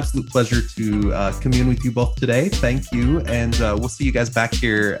 What an absolute pleasure to commune with you both today. Thank you. And we'll see you guys back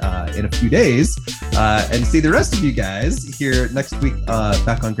here in a few days. And see the rest of you guys here next week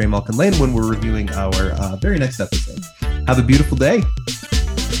back on Gray Malkin Lane when we're reviewing our very next episode. Have a beautiful day.